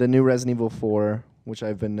the new Resident Evil 4, which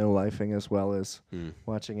I've been no-lifing as well as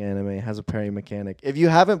watching anime, has a parry mechanic. If you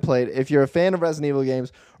haven't played, if you're a fan of Resident Evil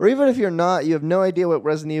games, or even if you're not, you have no idea what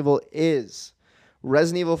Resident Evil is.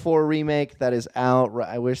 Resident Evil 4 Remake that is out.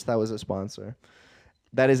 I wish that was a sponsor.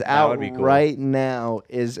 That is out right now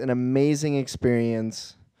is an amazing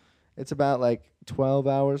experience. It's about like 12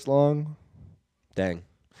 hours long. Dang.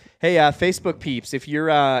 Hey, Facebook peeps, if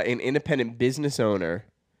you're an independent business owner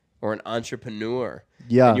or an entrepreneur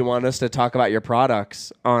and you want us to talk about your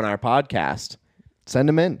products on our podcast, send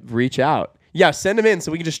them in. Reach out. Yeah, send them in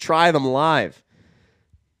so we can just try them live.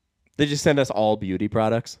 They just send us all beauty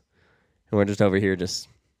products. And we're just over here just...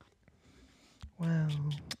 Wow.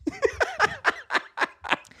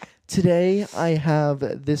 Today, I have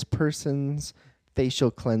this person's facial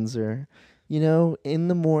cleanser. You know, in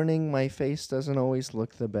the morning, my face doesn't always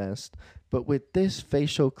look the best. But with this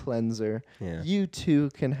facial cleanser, you too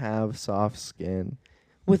can have soft skin.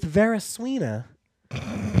 With Verasuina,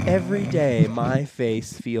 every day my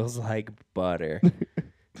face feels like butter.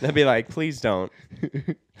 They'd be like, please don't.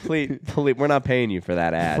 Please, we're not paying you for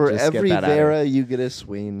that ad. For just every get that Vera, you get a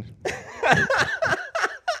Sween.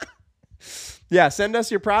 Yeah, send us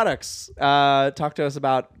your products. Talk to us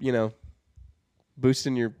about,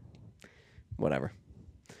 boosting your whatever.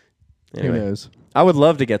 Anyway, who knows? I would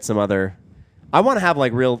love to get some other... I want to have a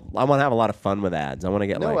lot of fun with ads. I want to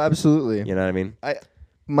get absolutely. You know what I mean?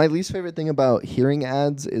 My least favorite thing about hearing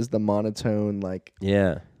ads is the monotone, like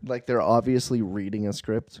they're obviously reading a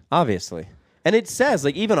script. Obviously. And it says,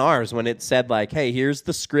 like, even ours, when it said, like, hey, here's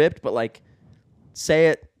the script, but, like, say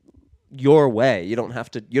it your way. You don't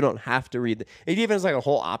have to read it even has, like, a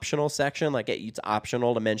whole optional section. Like, it's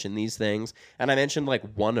optional to mention these things. And I mentioned, like,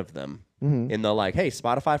 one of them in the, like, hey,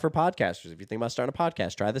 Spotify for podcasters. If you think about starting a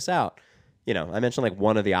podcast, try this out. I mentioned, like,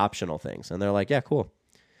 one of the optional things. And they're like, yeah, cool.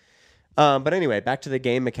 But anyway, back to the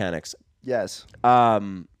game mechanics. Yes.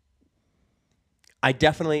 I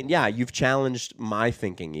definitely, you've challenged my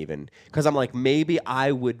thinking even. Because I'm like, maybe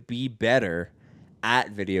I would be better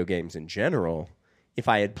at video games in general if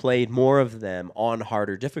I had played more of them on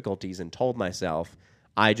harder difficulties and told myself,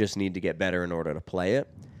 I just need to get better in order to play it.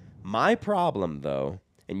 My problem, though,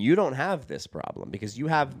 and you don't have this problem because you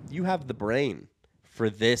have the brain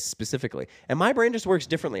for this specifically. And my brain just works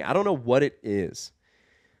differently. I don't know what it is.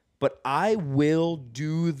 But I will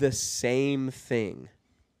do the same thing.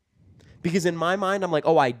 Because in my mind, I'm like,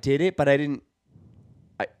 oh, I did it, but I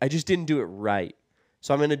just didn't do it right.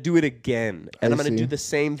 So I'm going to do it again. And I'm going to do the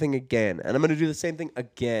same thing again. And I'm going to do the same thing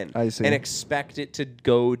again. I see. And expect it to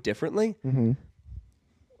go differently. Mm-hmm.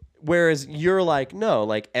 Whereas you're like, no,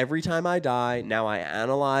 like every time I die, now I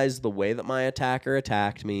analyze the way that my attacker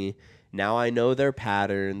attacked me. Now I know their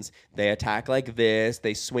patterns. They attack like this.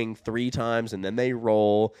 They swing 3 times and then they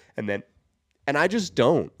roll and I just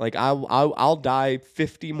don't. Like I'll die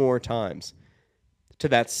 50 more times to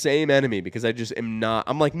that same enemy because I just am not.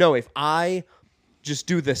 I'm like, no, if I just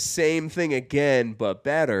do the same thing again but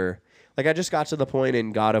better. Like I just got to the point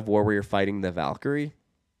in God of War where you're fighting the Valkyrie.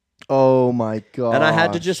 Oh my god! And I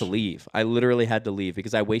had to just leave. I literally had to leave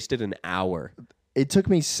because I wasted an hour. It took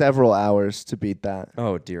me several hours to beat that.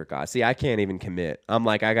 Oh dear God! See, I can't even commit. I'm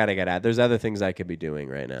like, I gotta get out. There's other things I could be doing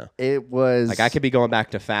right now. It was like I could be going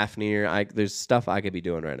back to Fafnir. There's stuff I could be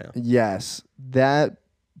doing right now. Yes, that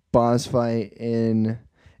boss fight and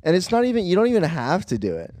it's not even. You don't even have to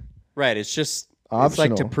do it. Right. It's just optional. It's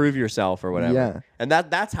like to prove yourself or whatever. Yeah. And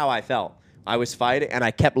that's how I felt. I was fighting and I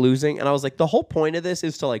kept losing and I was like, the whole point of this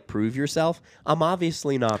is to like prove yourself. I'm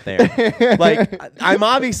obviously not there. Like I'm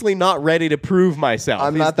obviously not ready to prove myself.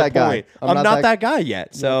 I'm not that guy. I'm not that guy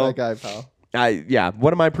yet. So not that guy, pal.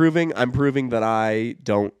 What am I proving? I'm proving that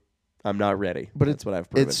I'm not ready. But that's what I've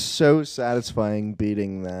proven. It's so satisfying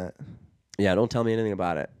beating that. Yeah, don't tell me anything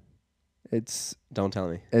about it. Don't tell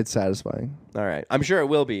me. It's satisfying. All right. I'm sure it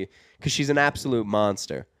will be because she's an absolute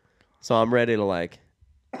monster. So I'm ready to like...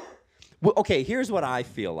 Well, okay, here's what I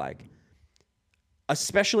feel like.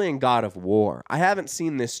 Especially in God of War. I haven't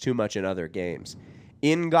seen this too much in other games.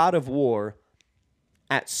 In God of War,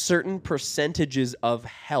 at certain percentages of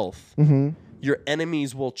health, your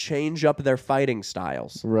enemies will change up their fighting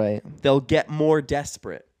styles. Right. They'll get more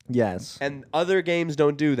desperate. Yes. And other games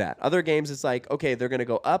don't do that. Other games, it's like, okay, they're going to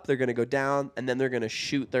go up, they're going to go down, and then they're going to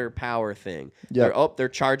shoot their power thing. Yep. They're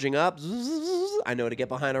charging up. I know to get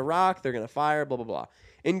behind a rock. They're going to fire, blah, blah, blah.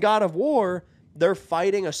 In God of War, they're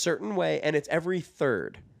fighting a certain way, and it's every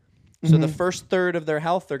third. So the first third of their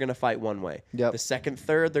health, they're going to fight one way. Yep. The second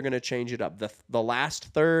third, they're going to change it up. The last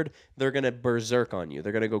third, they're going to berserk on you.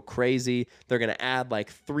 They're going to go crazy. They're going to add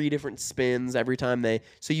like 3 different spins every time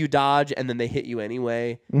so you dodge, and then they hit you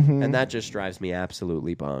anyway. And that just drives me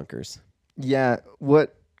absolutely bonkers. Yeah.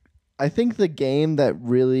 I think the game that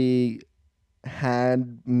really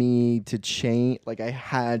had me to change, like I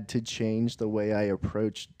had to change the way I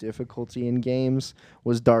approached difficulty in games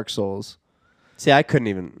was Dark Souls. See, I couldn't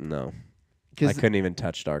even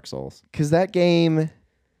touch Dark Souls. Because that game,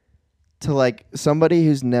 to like somebody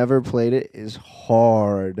who's never played it, is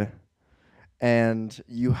hard. And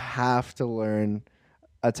you have to learn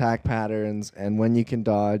attack patterns and when you can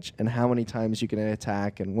dodge and how many times you can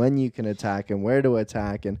attack and when you can attack and where to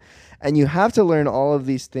attack and you have to learn all of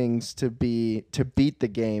these things to beat the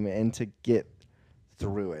game and to get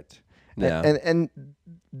through it. Yeah. And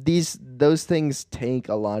those things take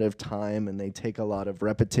a lot of time and they take a lot of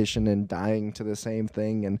repetition and dying to the same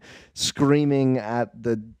thing and screaming at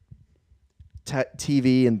the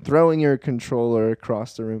TV and throwing your controller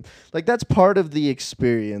across the room. Like that's part of the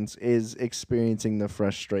experience, is experiencing the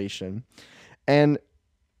frustration. And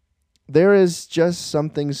there is just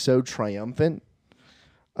something so triumphant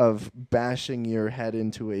of bashing your head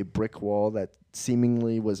into a brick wall that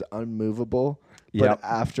seemingly was unmovable. But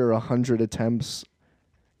after 100 attempts,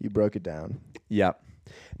 you broke it down. Yep.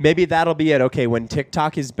 Maybe that'll be it. Okay, when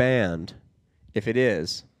TikTok is banned, if it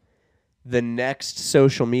is, the next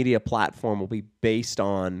social media platform will be based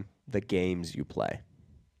on the games you play.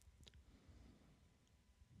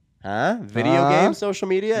 Huh? Video game social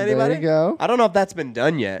media? Anybody? There you go. I don't know if that's been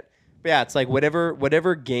done yet. But yeah, it's like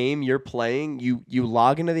whatever game you're playing, you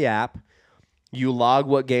log into the app, you log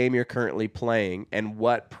what game you're currently playing and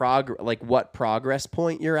what progress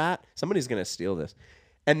point you're at. Somebody's going to steal this.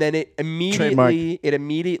 And then it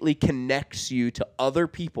immediately connects you to other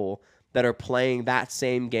people that are playing that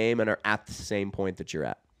same game and are at the same point that you're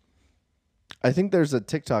at. I think there's a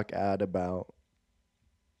TikTok ad about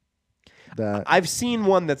that. I've seen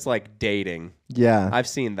one that's like dating. Yeah. I've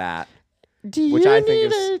seen that. Do you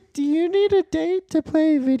need a date to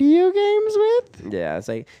play video games with? Yeah, it's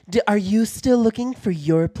like, are you still looking for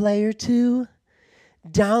your player too?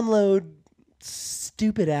 Download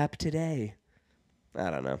stupid app today. I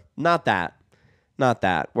don't know. Not that.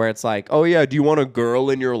 Where it's like, oh yeah, do you want a girl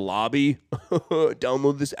in your lobby?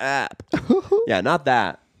 Download this app. Yeah, not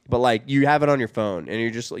that. But like you have it on your phone and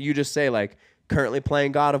you just say like, currently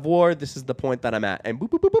playing God of War, this is the point that I'm at. And boop,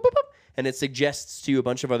 boop, boop, boop, boop, boop. And it suggests to you a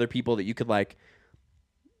bunch of other people that you could like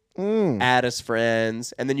add as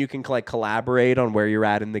friends, and then you can like collaborate on where you're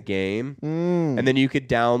at in the game, and then you could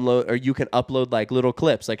download or you can upload like little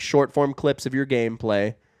clips, like short form clips of your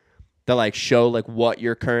gameplay that like show like what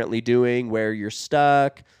you're currently doing, where you're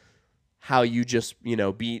stuck, how you just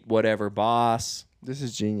beat whatever boss. This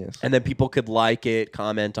is genius. And then people could like it,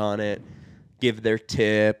 comment on it, give their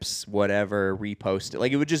tips, whatever, repost it.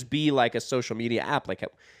 Like it would just be like a social media app, like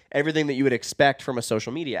everything that you would expect from a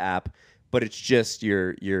social media app, but it's just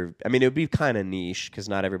your I mean, it would be kind of niche because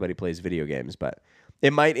not everybody plays video games, but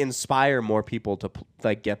it might inspire more people to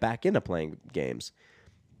like get back into playing games.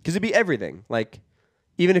 Because it'd be everything. Like,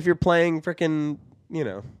 even if you're playing freaking,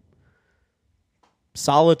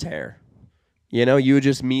 solitaire, you would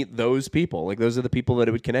just meet those people. Like, those are the people that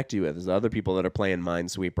it would connect you with. There's other people that are playing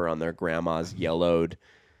Minesweeper on their grandma's yellowed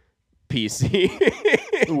PC.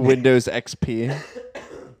 Windows XP.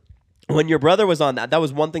 When your brother was on that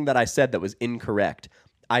was one thing that I said that was incorrect.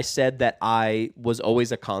 I said that I was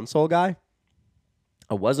always a console guy.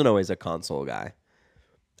 I wasn't always a console guy.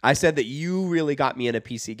 I said that you really got me in a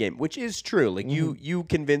PC game, which is true. Like you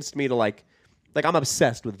convinced me to like I'm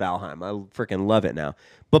obsessed with Valheim. I freaking love it now.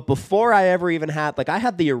 But before I ever even had I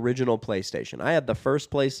had the original PlayStation. I had the first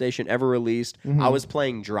PlayStation ever released. I was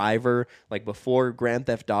playing Driver like before Grand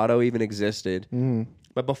Theft Auto even existed.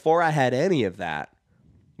 But before I had any of that,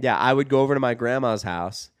 yeah, I would go over to my grandma's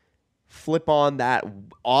house, flip on that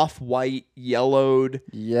off-white, yellowed,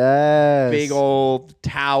 big old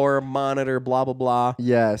tower monitor, blah, blah, blah.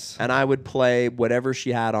 Yes. And I would play whatever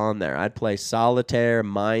she had on there. I'd play Solitaire,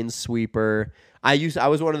 Minesweeper. I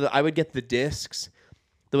would get the discs.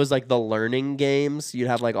 There was like the learning games. You'd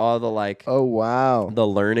have like all the like. Oh, wow. The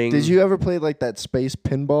learning. Did you ever play like that space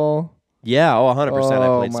pinball? Yeah, 100%.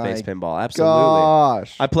 Oh, I played Space Pinball. Absolutely.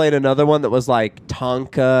 Gosh. I played another one that was like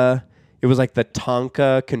Tonka. It was like the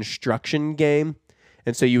Tonka construction game.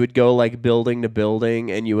 And so you would go like building to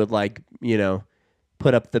building and you would like,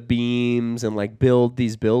 put up the beams and like build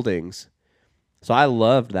these buildings. So I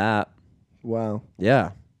loved that. Wow.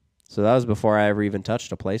 Yeah. So that was before I ever even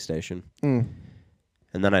touched a PlayStation. And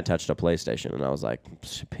then I touched a PlayStation and I was like,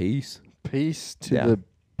 peace. Peace to the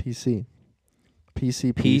PC.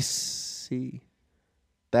 PC.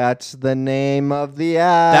 That's the name of the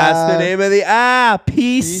app. That's the name of the app.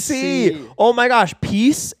 PC. Oh my gosh.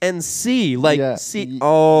 Peace and C. Like C.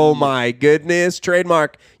 Oh my goodness.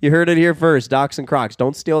 Trademark. You heard it here first. Docs and Crocs.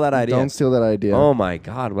 Don't steal that idea. Don't steal that idea. Oh my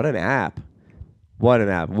God. What an app. What an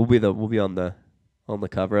app. We'll be on the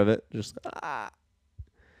cover of it. Just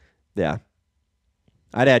yeah.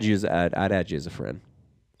 I'd add you as a friend.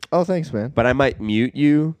 Oh, thanks, man. But I might mute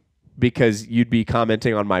you because you'd be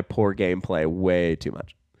commenting on my poor gameplay way too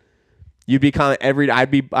much. You'd be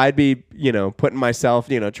I'd be putting myself,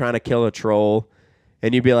 trying to kill a troll,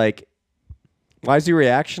 and you'd be like, "Why is your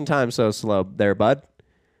reaction time so slow there, bud?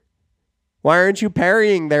 Why aren't you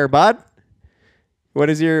parrying there, bud?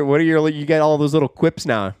 You get all those little quips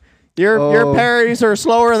now. Your parries are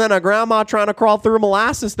slower than a grandma trying to crawl through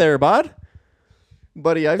molasses there, bud."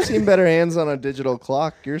 Buddy, I've seen better hands on a digital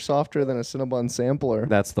clock. You're softer than a Cinnabon sampler.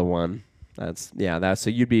 That's the one. So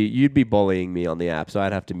you'd be bullying me on the app, so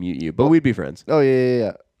I'd have to mute you. But we'd be friends. Oh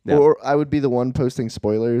yeah. Or I would be the one posting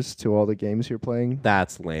spoilers to all the games you're playing.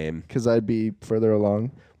 That's lame. Because I'd be further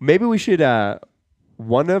along. Maybe we should no,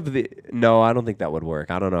 I don't think that would work.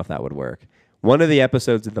 I don't know if that would work. One of the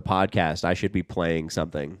episodes of the podcast, I should be playing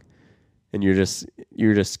something, and you're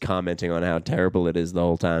just commenting on how terrible it is the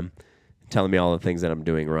whole time, telling me all the things that I'm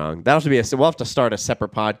doing wrong. That'll be we'll have to start a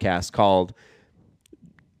separate podcast called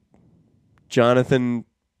Jonathan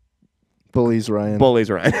Bullies Ryan.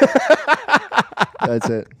 That's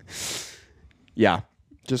it. Yeah.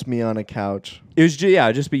 Just me on a couch. It was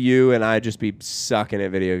just be you and I'd just be sucking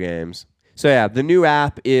at video games. So yeah, the new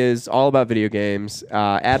app is all about video games.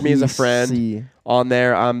 Add me as a friend on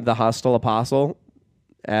there. I'm the Hostile Apostle.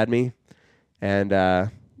 Add me. And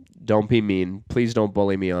don't be mean. Please don't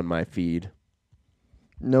bully me on my feed.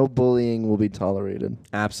 No bullying will be tolerated.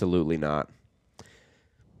 Absolutely not.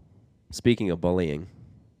 Speaking of bullying,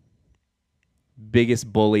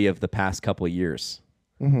 biggest bully of the past couple of years.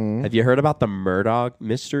 Mm-hmm. Have you heard about the Murdaugh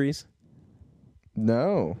mysteries?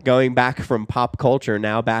 No. Going back from pop culture,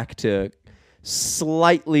 now back to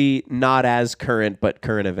slightly not as current, but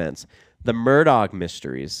current events. The Murdaugh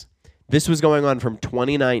mysteries. This was going on from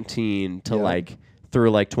 2019 to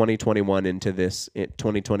through 2021 into this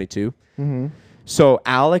 2022. Mm-hmm. So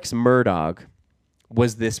Alex Murdaugh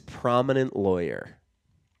was this prominent lawyer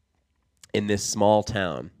in this small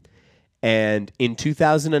town. And in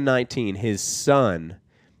 2019, his son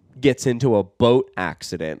gets into a boat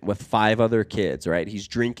accident with 5 other kids, right? He's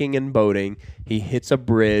drinking and boating. He hits a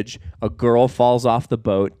bridge. A girl falls off the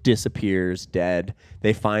boat, disappears, dead.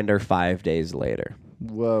 They find her 5 days later.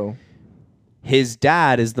 Whoa. His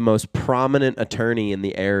dad is the most prominent attorney in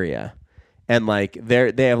the area. And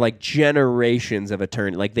they have generations of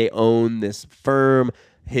attorney. They own this firm.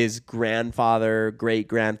 His grandfather,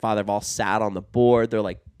 great-grandfather have all sat on the board. They're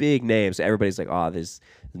big names. Everybody's like, oh,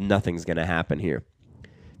 nothing's going to happen here.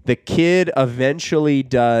 The kid eventually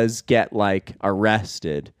does get like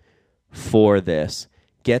arrested for this,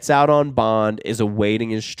 gets out on bond, is awaiting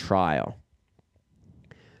his trial.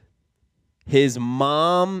 His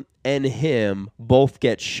mom and him both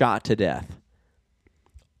get shot to death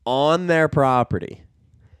on their property.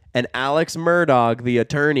 And Alex Murdaugh, the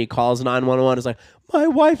attorney, calls 911. Is like, my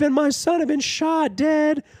wife and my son have been shot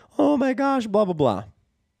dead. Oh my gosh, blah, blah, blah.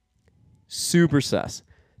 Super sus.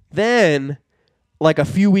 Then, like a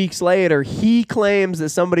few weeks later, he claims that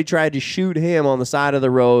somebody tried to shoot him on the side of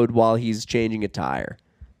the road while he's changing a tire.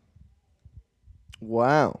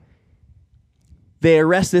 Wow. They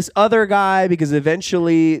arrest this other guy because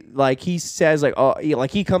eventually, like, he says, like, oh,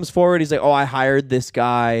 like he comes forward. He's like, oh, I hired this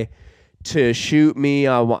guy to shoot me.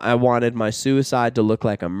 I wanted my suicide to look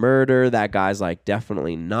like a murder. That guy's like,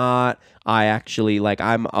 definitely not. I actually, like,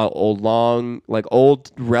 I'm a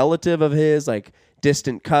old relative of his, like,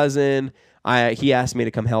 distant cousin. He asked me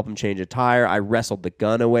to come help him change a tire. I wrestled the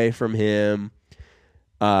gun away from him.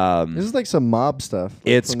 This is like some mob stuff.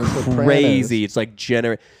 It's crazy. It's like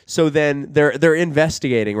So then they're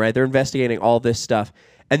investigating, right? They're investigating all this stuff.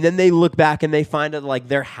 And then they look back and they find out like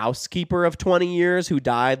their housekeeper of 20 years who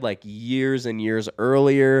died like years and years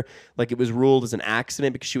earlier. Like it was ruled as an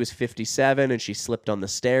accident because she was 57 and she slipped on the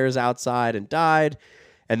stairs outside and died.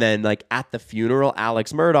 And then like at the funeral,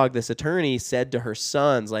 Alex Murdaugh, this attorney, said to her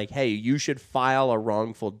sons, like, hey, you should file a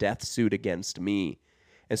wrongful death suit against me.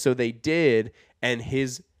 And so they did. And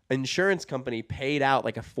his insurance company paid out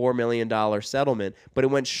like a $4 million settlement, but it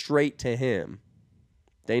went straight to him.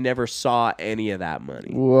 They never saw any of that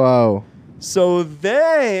money. Whoa. So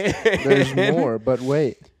There's more, but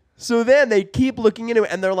wait. So then they keep looking into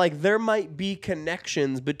it, and they're like, there might be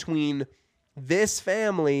connections between this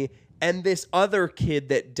family and this other kid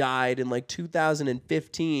that died in like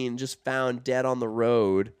 2015, just found dead on the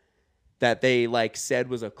road, that they like said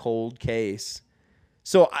was a cold case.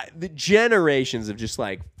 So the generations of just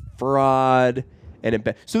like fraud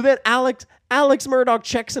and so then Alex Murdaugh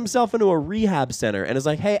checks himself into a rehab center and is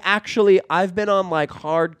like, hey, actually, I've been on like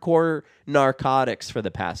hardcore narcotics for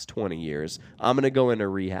the past 20 years. I'm going to go into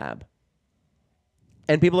rehab.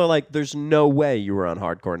 And people are like, there's no way you were on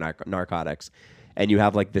hardcore narcotics and you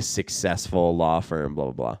have like this successful law firm, blah,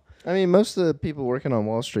 blah, blah. I mean, most of the people working on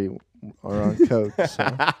Wall Street are on coke.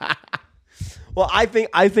 So. Well, I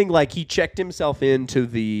think like he checked himself into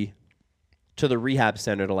the rehab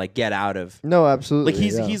center to like get out of. No, absolutely. Like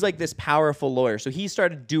he's like this powerful lawyer. So he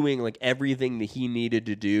started doing like everything that he needed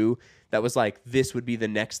to do that was like this would be the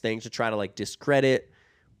next thing to try to like discredit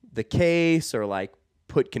the case or like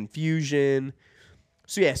put confusion.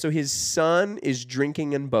 So yeah, so his son is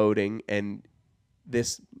drinking and boating and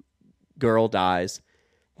this girl dies.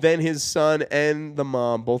 Then his son and the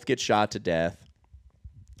mom both get shot to death.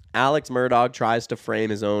 Alex Murdaugh tries to frame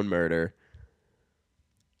his own murder.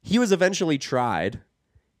 He was eventually tried.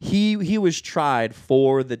 He was tried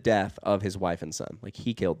for the death of his wife and son. Like,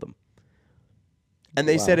 he killed them. And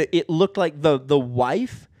they said it looked like the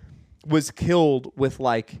wife was killed with,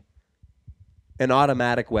 like, an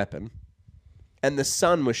automatic weapon. And the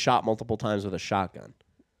son was shot multiple times with a shotgun.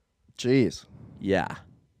 Jeez. Yeah.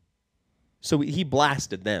 So he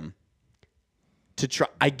blasted them to try,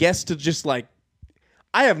 I guess, to just, like,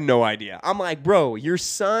 I have no idea. I'm like, bro, your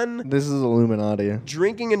son... This is Illuminati.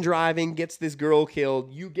 Drinking and driving, gets this girl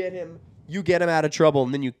killed. You get him out of trouble,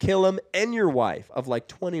 and then you kill him and your wife of like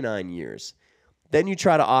 29 years. Then you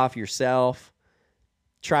try to off yourself,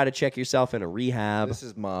 try to check yourself in a rehab. This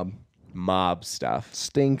is Mob stuff.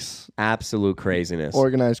 Stinks. Absolute craziness.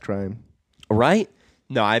 Organized crime. Right?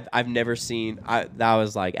 No, I've never seen... that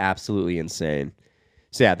was like absolutely insane.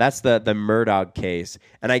 So yeah, that's the Murdaugh case.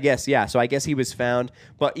 And I guess he was found.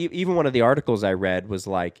 But even one of the articles I read was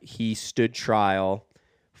like he stood trial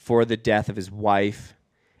for the death of his wife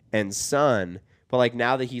and son. But like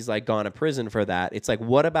now that he's like gone to prison for that, it's like,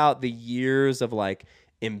 what about the years of like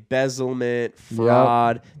embezzlement,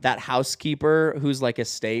 fraud? Yep. That housekeeper whose like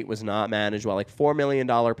estate was not managed well, like $4 million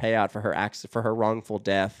payout for her wrongful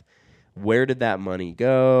death. Where did that money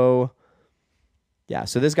go? Yeah,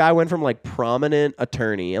 so this guy went from like prominent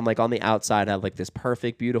attorney and like on the outside had like this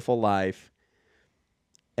perfect, beautiful life,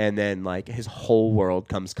 and then like his whole world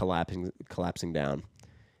comes collapsing down.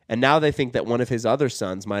 And now they think that one of his other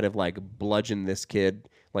sons might have like bludgeoned this kid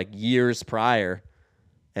like years prior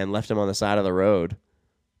and left him on the side of the road.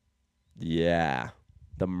 Yeah,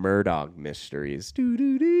 the Murdaugh mysteries.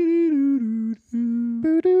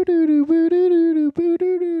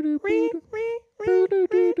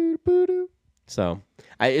 So,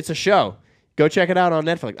 it's a show. Go check it out on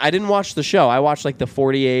Netflix. I didn't watch the show. I watched like the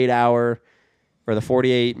 48-hour or the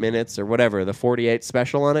 48 minutes or whatever, the 48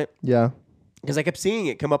 special on it. Yeah. Because I kept seeing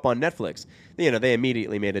it come up on Netflix. You know, they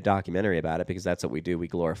immediately made a documentary about it because that's what we do. We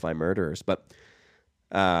glorify murderers. But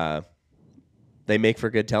they make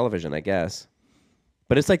for good television, I guess.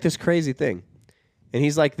 But it's like this crazy thing. And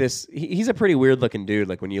he's like this, he's a pretty weird looking dude.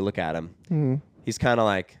 Like when you look at him, he's kind of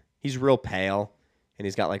like, he's real pale and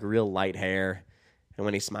he's got like real light hair. And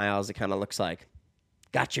when he smiles, it kind of looks like,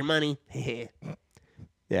 got your money.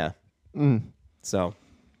 Yeah. So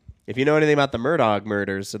if you know anything about the Murdaugh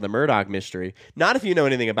murders or the Murdaugh mystery, not if you know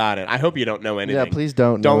anything about it. I hope you don't know anything. Yeah, please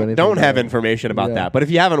don't know anything. Don't have information about that. But if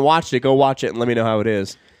you haven't watched it, go watch it and let me know how it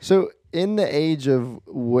is. So in the age of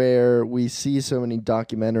where we see so many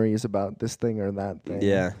documentaries about this thing or that thing,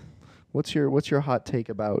 yeah, what's your hot take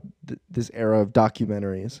about this era of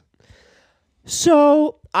documentaries?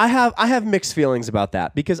 So I have mixed feelings about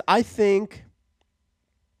that because I think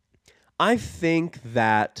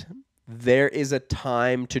that there is a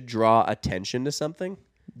time to draw attention to something.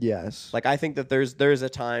 Yes. Like I think that there's a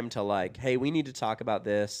time to like, hey, we need to talk about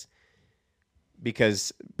this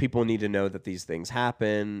because people need to know that these things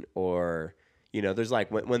happen, or you know, there's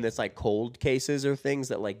like when it's like cold cases or things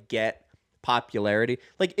that like get popularity.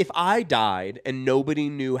 Like if I died and nobody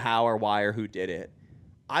knew how or why or who did it,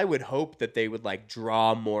 I would hope that they would like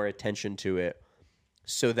draw more attention to it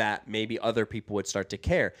so that maybe other people would start to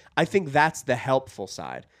care. I think that's the helpful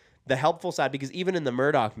side. The helpful side, because even in the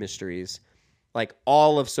Murdaugh mysteries, like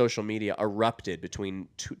all of social media erupted between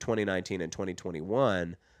 2019 and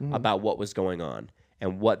 2021 about what was going on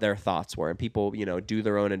and what their thoughts were. And people, you know, do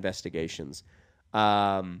their own investigations.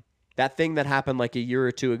 That thing that happened like a year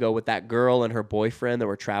or two ago with that girl and her boyfriend that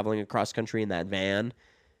were traveling across country in that van,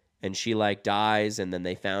 and she like dies and then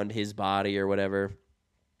they found his body or whatever.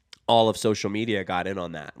 All of social media got in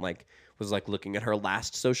on that. Like was like looking at her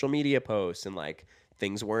last social media posts and like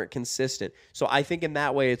things weren't consistent. So I think in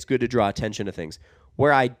that way it's good to draw attention to things.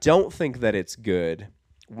 Where I don't think that it's good,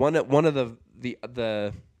 one of the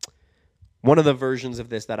versions of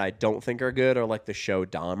this that I don't think are good are like the show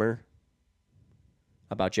Dahmer,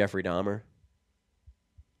 about Jeffrey Dahmer.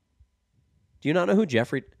 Do you not know who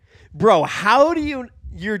Jeffrey? Bro, how do you?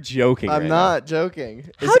 You're joking. I'm right not now. joking.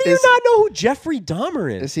 How do you not know who Jeffrey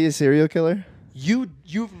Dahmer is? Is he a serial killer?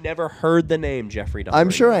 You've never heard the name Jeffrey Dahmer? I'm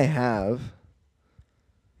sure I have.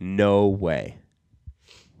 No way.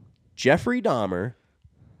 Jeffrey Dahmer.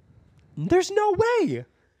 There's no way.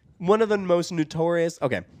 One of the most notorious.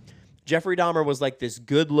 Okay. Jeffrey Dahmer was like this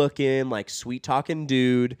good-looking, like sweet-talking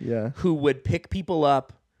dude who would pick people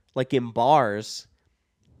up like in bars,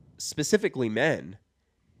 specifically men,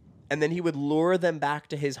 and then he would lure them back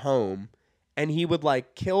to his home, and he would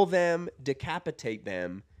like kill them, decapitate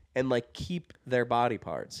them, and like keep their body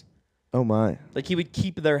parts. Oh my. Like he would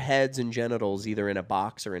keep their heads and genitals either in a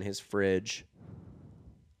box or in his fridge.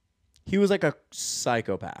 He was like a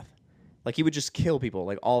psychopath. Like he would just kill people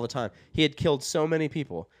like all the time. He had killed so many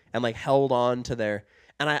people and like held on to their...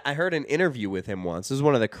 And I heard an interview with him once. This is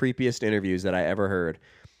one of the creepiest interviews that I ever heard.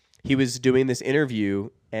 He was doing this interview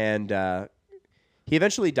and he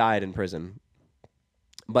eventually died in prison.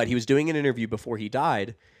 But he was doing an interview before he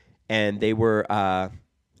died, and they were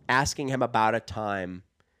asking him about a time,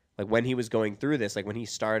 like when he was going through this, like when he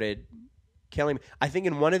started killing. I think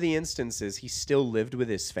in one of the instances, he still lived with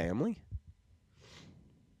his family.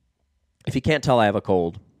 If you can't tell, I have a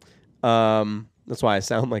cold. That's why I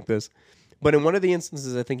sound like this. But in one of the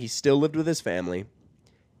instances, I think he still lived with his family,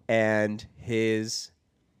 and he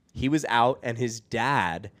was out, and his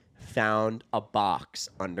dad found a box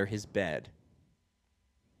under his bed,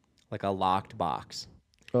 like a locked box.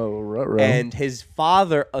 Oh, right. And his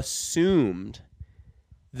father assumed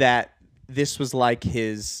that this was like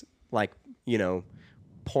his, like, you know,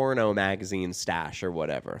 porno magazine stash or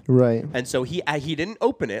whatever. Right. And so he didn't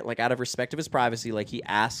open it, like, out of respect of his privacy. Like, he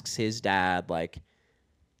asks his dad, like,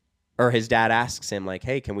 or his dad asks him, like,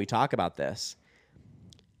 hey, can we talk about this?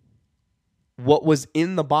 What was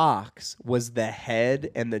in the box was the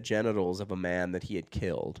head and the genitals of a man that he had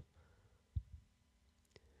killed.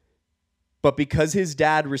 But because his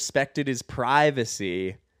dad respected his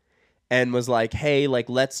privacy and was like, hey, like,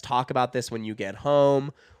 let's talk about this when you get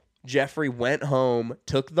home, Jeffrey went home,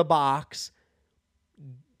 took the box,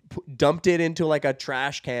 dumped it into like a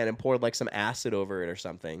trash can and poured like some acid over it or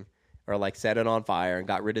something, or like set it on fire and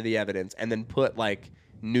got rid of the evidence, and then put like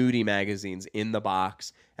nudie magazines in the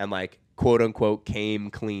box and like quote unquote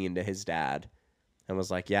came clean to his dad and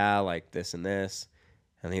was like, yeah, like this and this.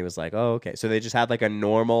 And he was like, oh, okay. So they just had like a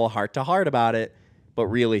normal heart to heart about it. But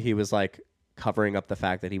really he was like covering up the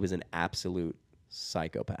fact that he was an absolute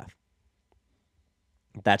psychopath.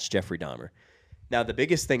 That's Jeffrey Dahmer. Now, the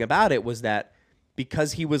biggest thing about it was that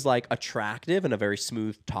because he was like attractive and a very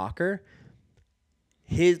smooth talker,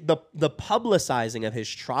 the publicizing of his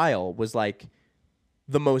trial was like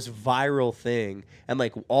the most viral thing, and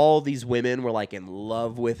like all these women were like in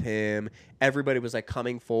love with him. Everybody was like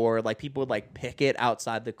coming forward, like people would like picket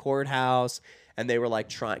outside the courthouse, and they were like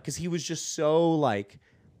trying, because he was just so like,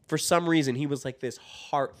 for some reason he was like this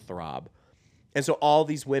heartthrob, and so all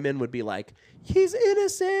these women would be like, he's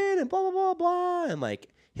innocent and blah blah blah blah, and like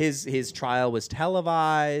his trial was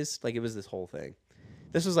televised, like it was this whole thing.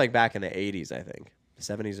 This was like back in the 80s, I think,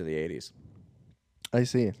 70s or the 80s. I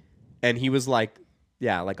see. And he was like,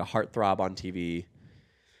 yeah, like a heartthrob on TV.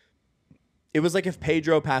 It was like if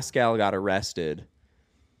Pedro Pascal got arrested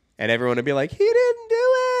and everyone would be like, he didn't do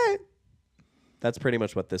it. That's pretty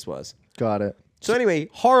much what this was. Got it. So anyway,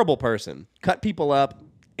 horrible person. Cut people up,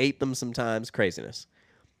 ate them sometimes, craziness.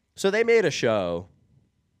 So they made a show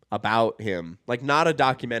about him, like not a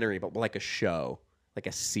documentary, but like a show, like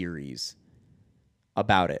a series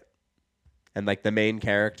about it. And like the main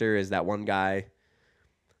character is that one guy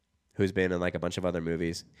who's been in like a bunch of other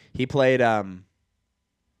movies. He played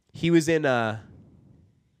he was in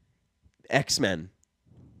X-Men.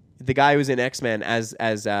 The guy who was in X-Men as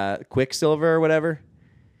Quicksilver or whatever.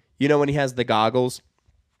 You know when he has the goggles?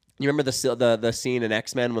 You remember the scene in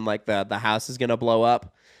X-Men when like the house is going to blow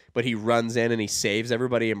up, but he runs in and he saves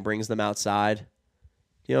everybody and brings them outside?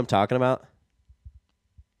 You know what I'm talking about?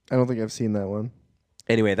 I don't think I've seen that one.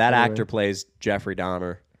 Anyway, that actor plays Jeffrey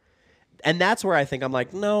Dahmer. And that's where I think I'm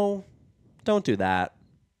like, no, don't do that.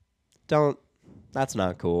 That's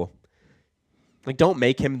not cool. Like, don't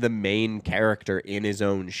make him the main character in his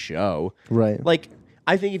own show. Right. Like,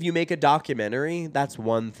 I think if you make a documentary, that's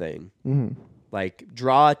one thing. Mm-hmm. Like,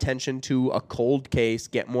 draw attention to a cold case,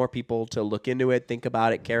 get more people to look into it, think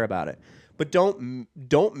about it, care about it. But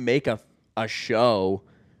don't make a show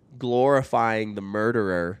glorifying the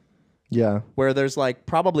murderer. Yeah. Where there's like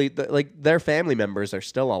probably like their family members are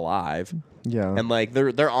still alive. Yeah. And like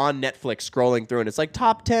they're on Netflix scrolling through and it's like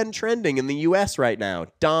top 10 trending in the US right now.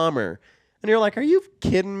 Dahmer. And you're like, are you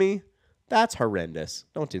kidding me? That's horrendous.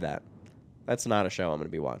 Don't do that. That's not a show I'm going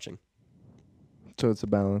to be watching. So it's a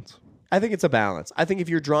balance. I think it's a balance. I think if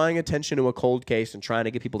you're drawing attention to a cold case and trying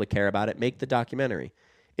to get people to care about it, make the documentary.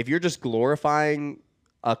 If you're just glorifying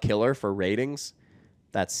a killer for ratings,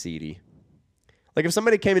 that's seedy. Like if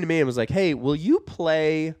somebody came into me and was like, hey, will you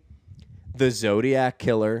play the Zodiac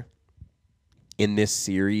Killer in this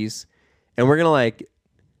series? And we're going to like,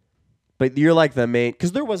 but you're like the main,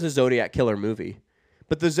 because there was a Zodiac Killer movie,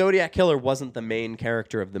 but the Zodiac Killer wasn't the main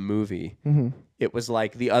character of the movie. Mm-hmm. It was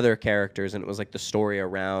like the other characters, and it was like the story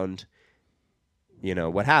around, you know,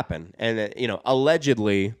 what happened. And, you know,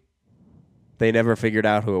 allegedly, they never figured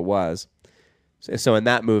out who it was. So in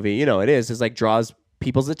that movie, you know, it's like draws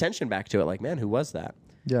people's attention back to it. Like, man, who was that?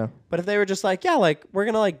 Yeah. But if they were just like, yeah, like, we're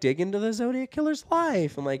going to like dig into the Zodiac Killer's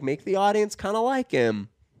life and like make the audience kind of like him.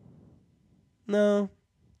 No,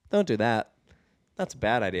 don't do that. That's a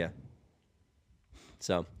bad idea.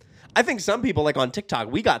 So I think some people like on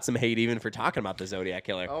TikTok, we got some hate even for talking about the Zodiac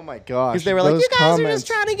Killer. Oh my gosh. Because they were like, you guys comments are just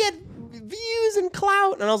trying to get views and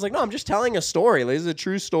clout. And I was like, no, I'm just telling a story. This is a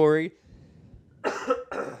true story.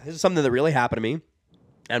 This is something that really happened to me.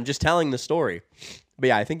 I'm just telling the story. But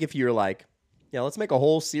yeah, I think if you're like, yeah, let's make a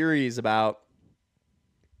whole series about,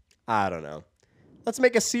 I don't know. Let's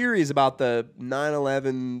make a series about the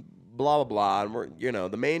 9/11 blah, blah, blah. And we're, you know,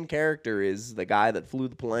 the main character is the guy that flew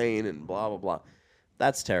the plane and blah, blah, blah.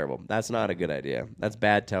 That's terrible. That's not a good idea. That's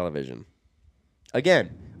bad television.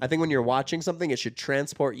 Again, I think when you're watching something, it should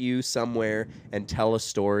transport you somewhere and tell a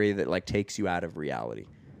story that like takes you out of reality.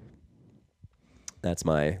 That's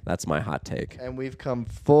my hot take. And we've come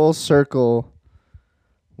full circle,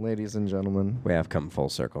 ladies and gentlemen. We have come full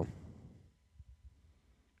circle.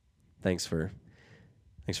 Thanks for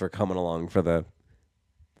coming along for the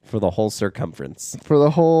whole circumference. For the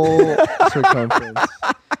whole circumference.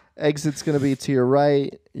 Exit's going to be to your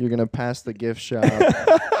right. You're going to pass the gift shop.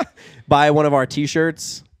 Buy one of our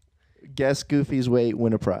T-shirts. Guess Goofy's weight,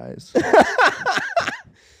 win a prize.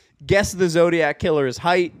 Guess the Zodiac Killer's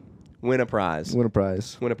height, win a prize. Win a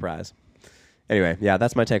prize. Win a prize. Anyway, yeah,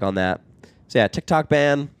 that's my take on that. So yeah, TikTok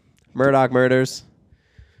ban, Murdaugh murders.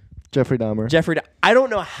 Jeffrey Dahmer. I don't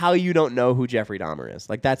know how you don't know who Jeffrey Dahmer is.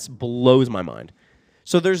 Like, that blows my mind.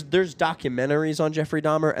 So there's documentaries on Jeffrey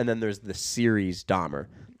Dahmer, and then there's the series Dahmer.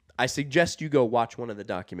 I suggest you go watch one of the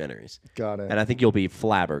documentaries. Got it. And I think you'll be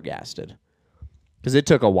flabbergasted. Because it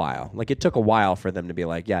took a while. Like, it took a while for them to be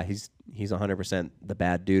like, yeah, he's 100% the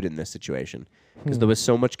bad dude in this situation. Because there was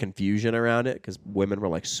so much confusion around it. Because women were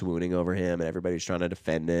like swooning over him, and everybody was trying to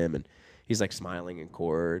defend him, and he's like smiling in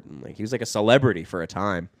court, and like he was like a celebrity for a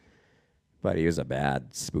time. But he was a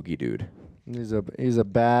bad, spooky dude. He's a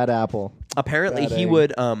bad apple. Apparently, Bad he egg.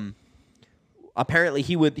 would. Apparently,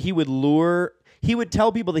 he would lure. He would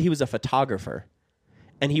tell people that he was a photographer,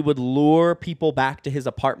 and he would lure people back to his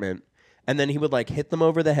apartment. And then he would like hit them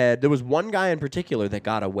over the head. There was one guy in particular that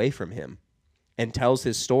got away from him and tells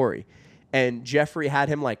his story. And Jeffrey had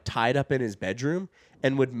him like tied up in his bedroom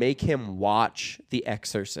and would make him watch The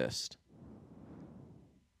Exorcist.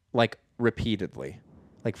 Like repeatedly.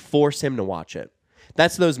 Like force him to watch it.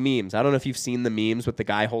 That's those memes. I don't know if you've seen the memes with the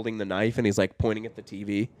guy holding the knife and he's like pointing at the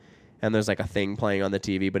TV. And there's like a thing playing on the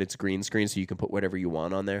TV, but it's green screen, so you can put whatever you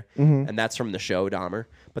want on there. Mm-hmm. And that's from the show Dahmer.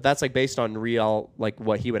 But that's like based on real, like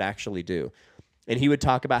what he would actually do. And he would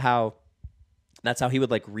talk about how that's how he would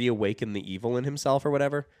like reawaken the evil in himself or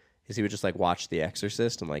whatever. Is he would just like watch The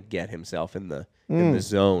Exorcist and like get himself in the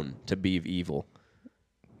zone to be evil.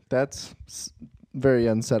 That's very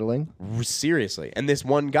unsettling. Seriously. And this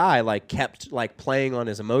one guy like kept like playing on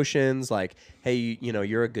his emotions, like, hey, you know,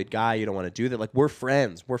 you're a good guy, you don't want to do that. Like, we're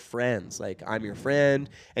friends. Like, I'm your friend.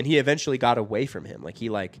 And he eventually got away from him. Like, he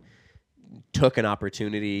like took an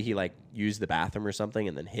opportunity, he like used the bathroom or something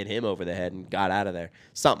and then hit him over the head and got out of there.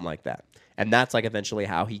 Something like that. And that's like eventually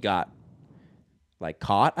how he got like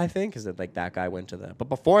caught, I think, is that like that guy went to the but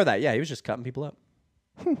before that, yeah, he was just cutting people up.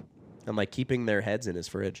 And like keeping their heads in his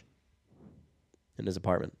fridge. In his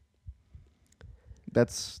apartment.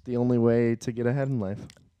 That's the only way to get ahead in life.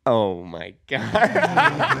 Oh my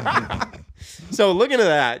God. So looking at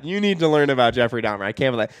that, you need to learn about Jeffrey Dahmer. I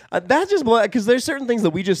can't believe that's just because there's certain things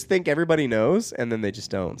that we just think everybody knows and then they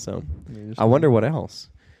just don't. So I wonder what else.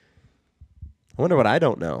 I wonder what I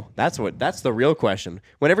don't know. That's the real question.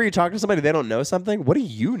 Whenever you talk to somebody they don't know something, what do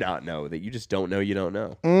you not know that you just don't know you don't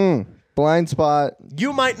know? Blind spot.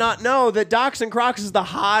 You might not know that Docs and Crocs is the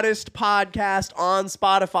hottest podcast on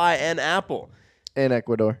Spotify and Apple. In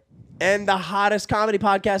Ecuador. And the hottest comedy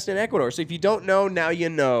podcast in Ecuador. So if you don't know, now you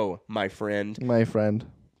know, my friend. My friend.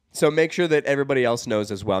 So make sure that everybody else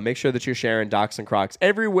knows as well. Make sure that you're sharing Docs and Crocs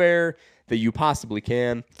everywhere that you possibly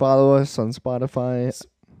can. Follow us on Spotify.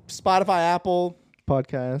 Spotify, Apple.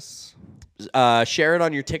 Podcasts. Share it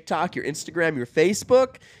on your TikTok, your Instagram, your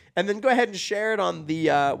Facebook. And then go ahead and share it on the,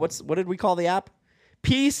 what did we call the app?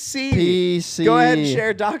 PC. Go ahead and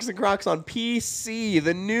share Docs and Crocs on PC,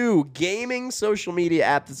 the new gaming social media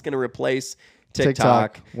app that's going to replace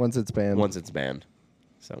TikTok. Once it's banned.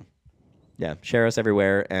 So, yeah, share us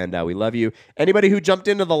everywhere, and we love you. Anybody who jumped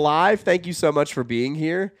into the live, thank you so much for being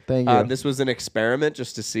here. Thank you. This was an experiment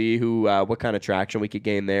just to see what kind of traction we could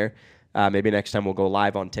gain there. Maybe next time we'll go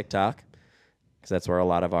live on TikTok. Because that's where a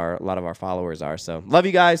lot of our followers are. So love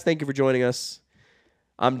you guys. Thank you for joining us.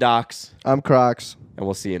 I'm Docs. I'm Crocs. And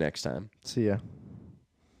we'll see you next time. See ya.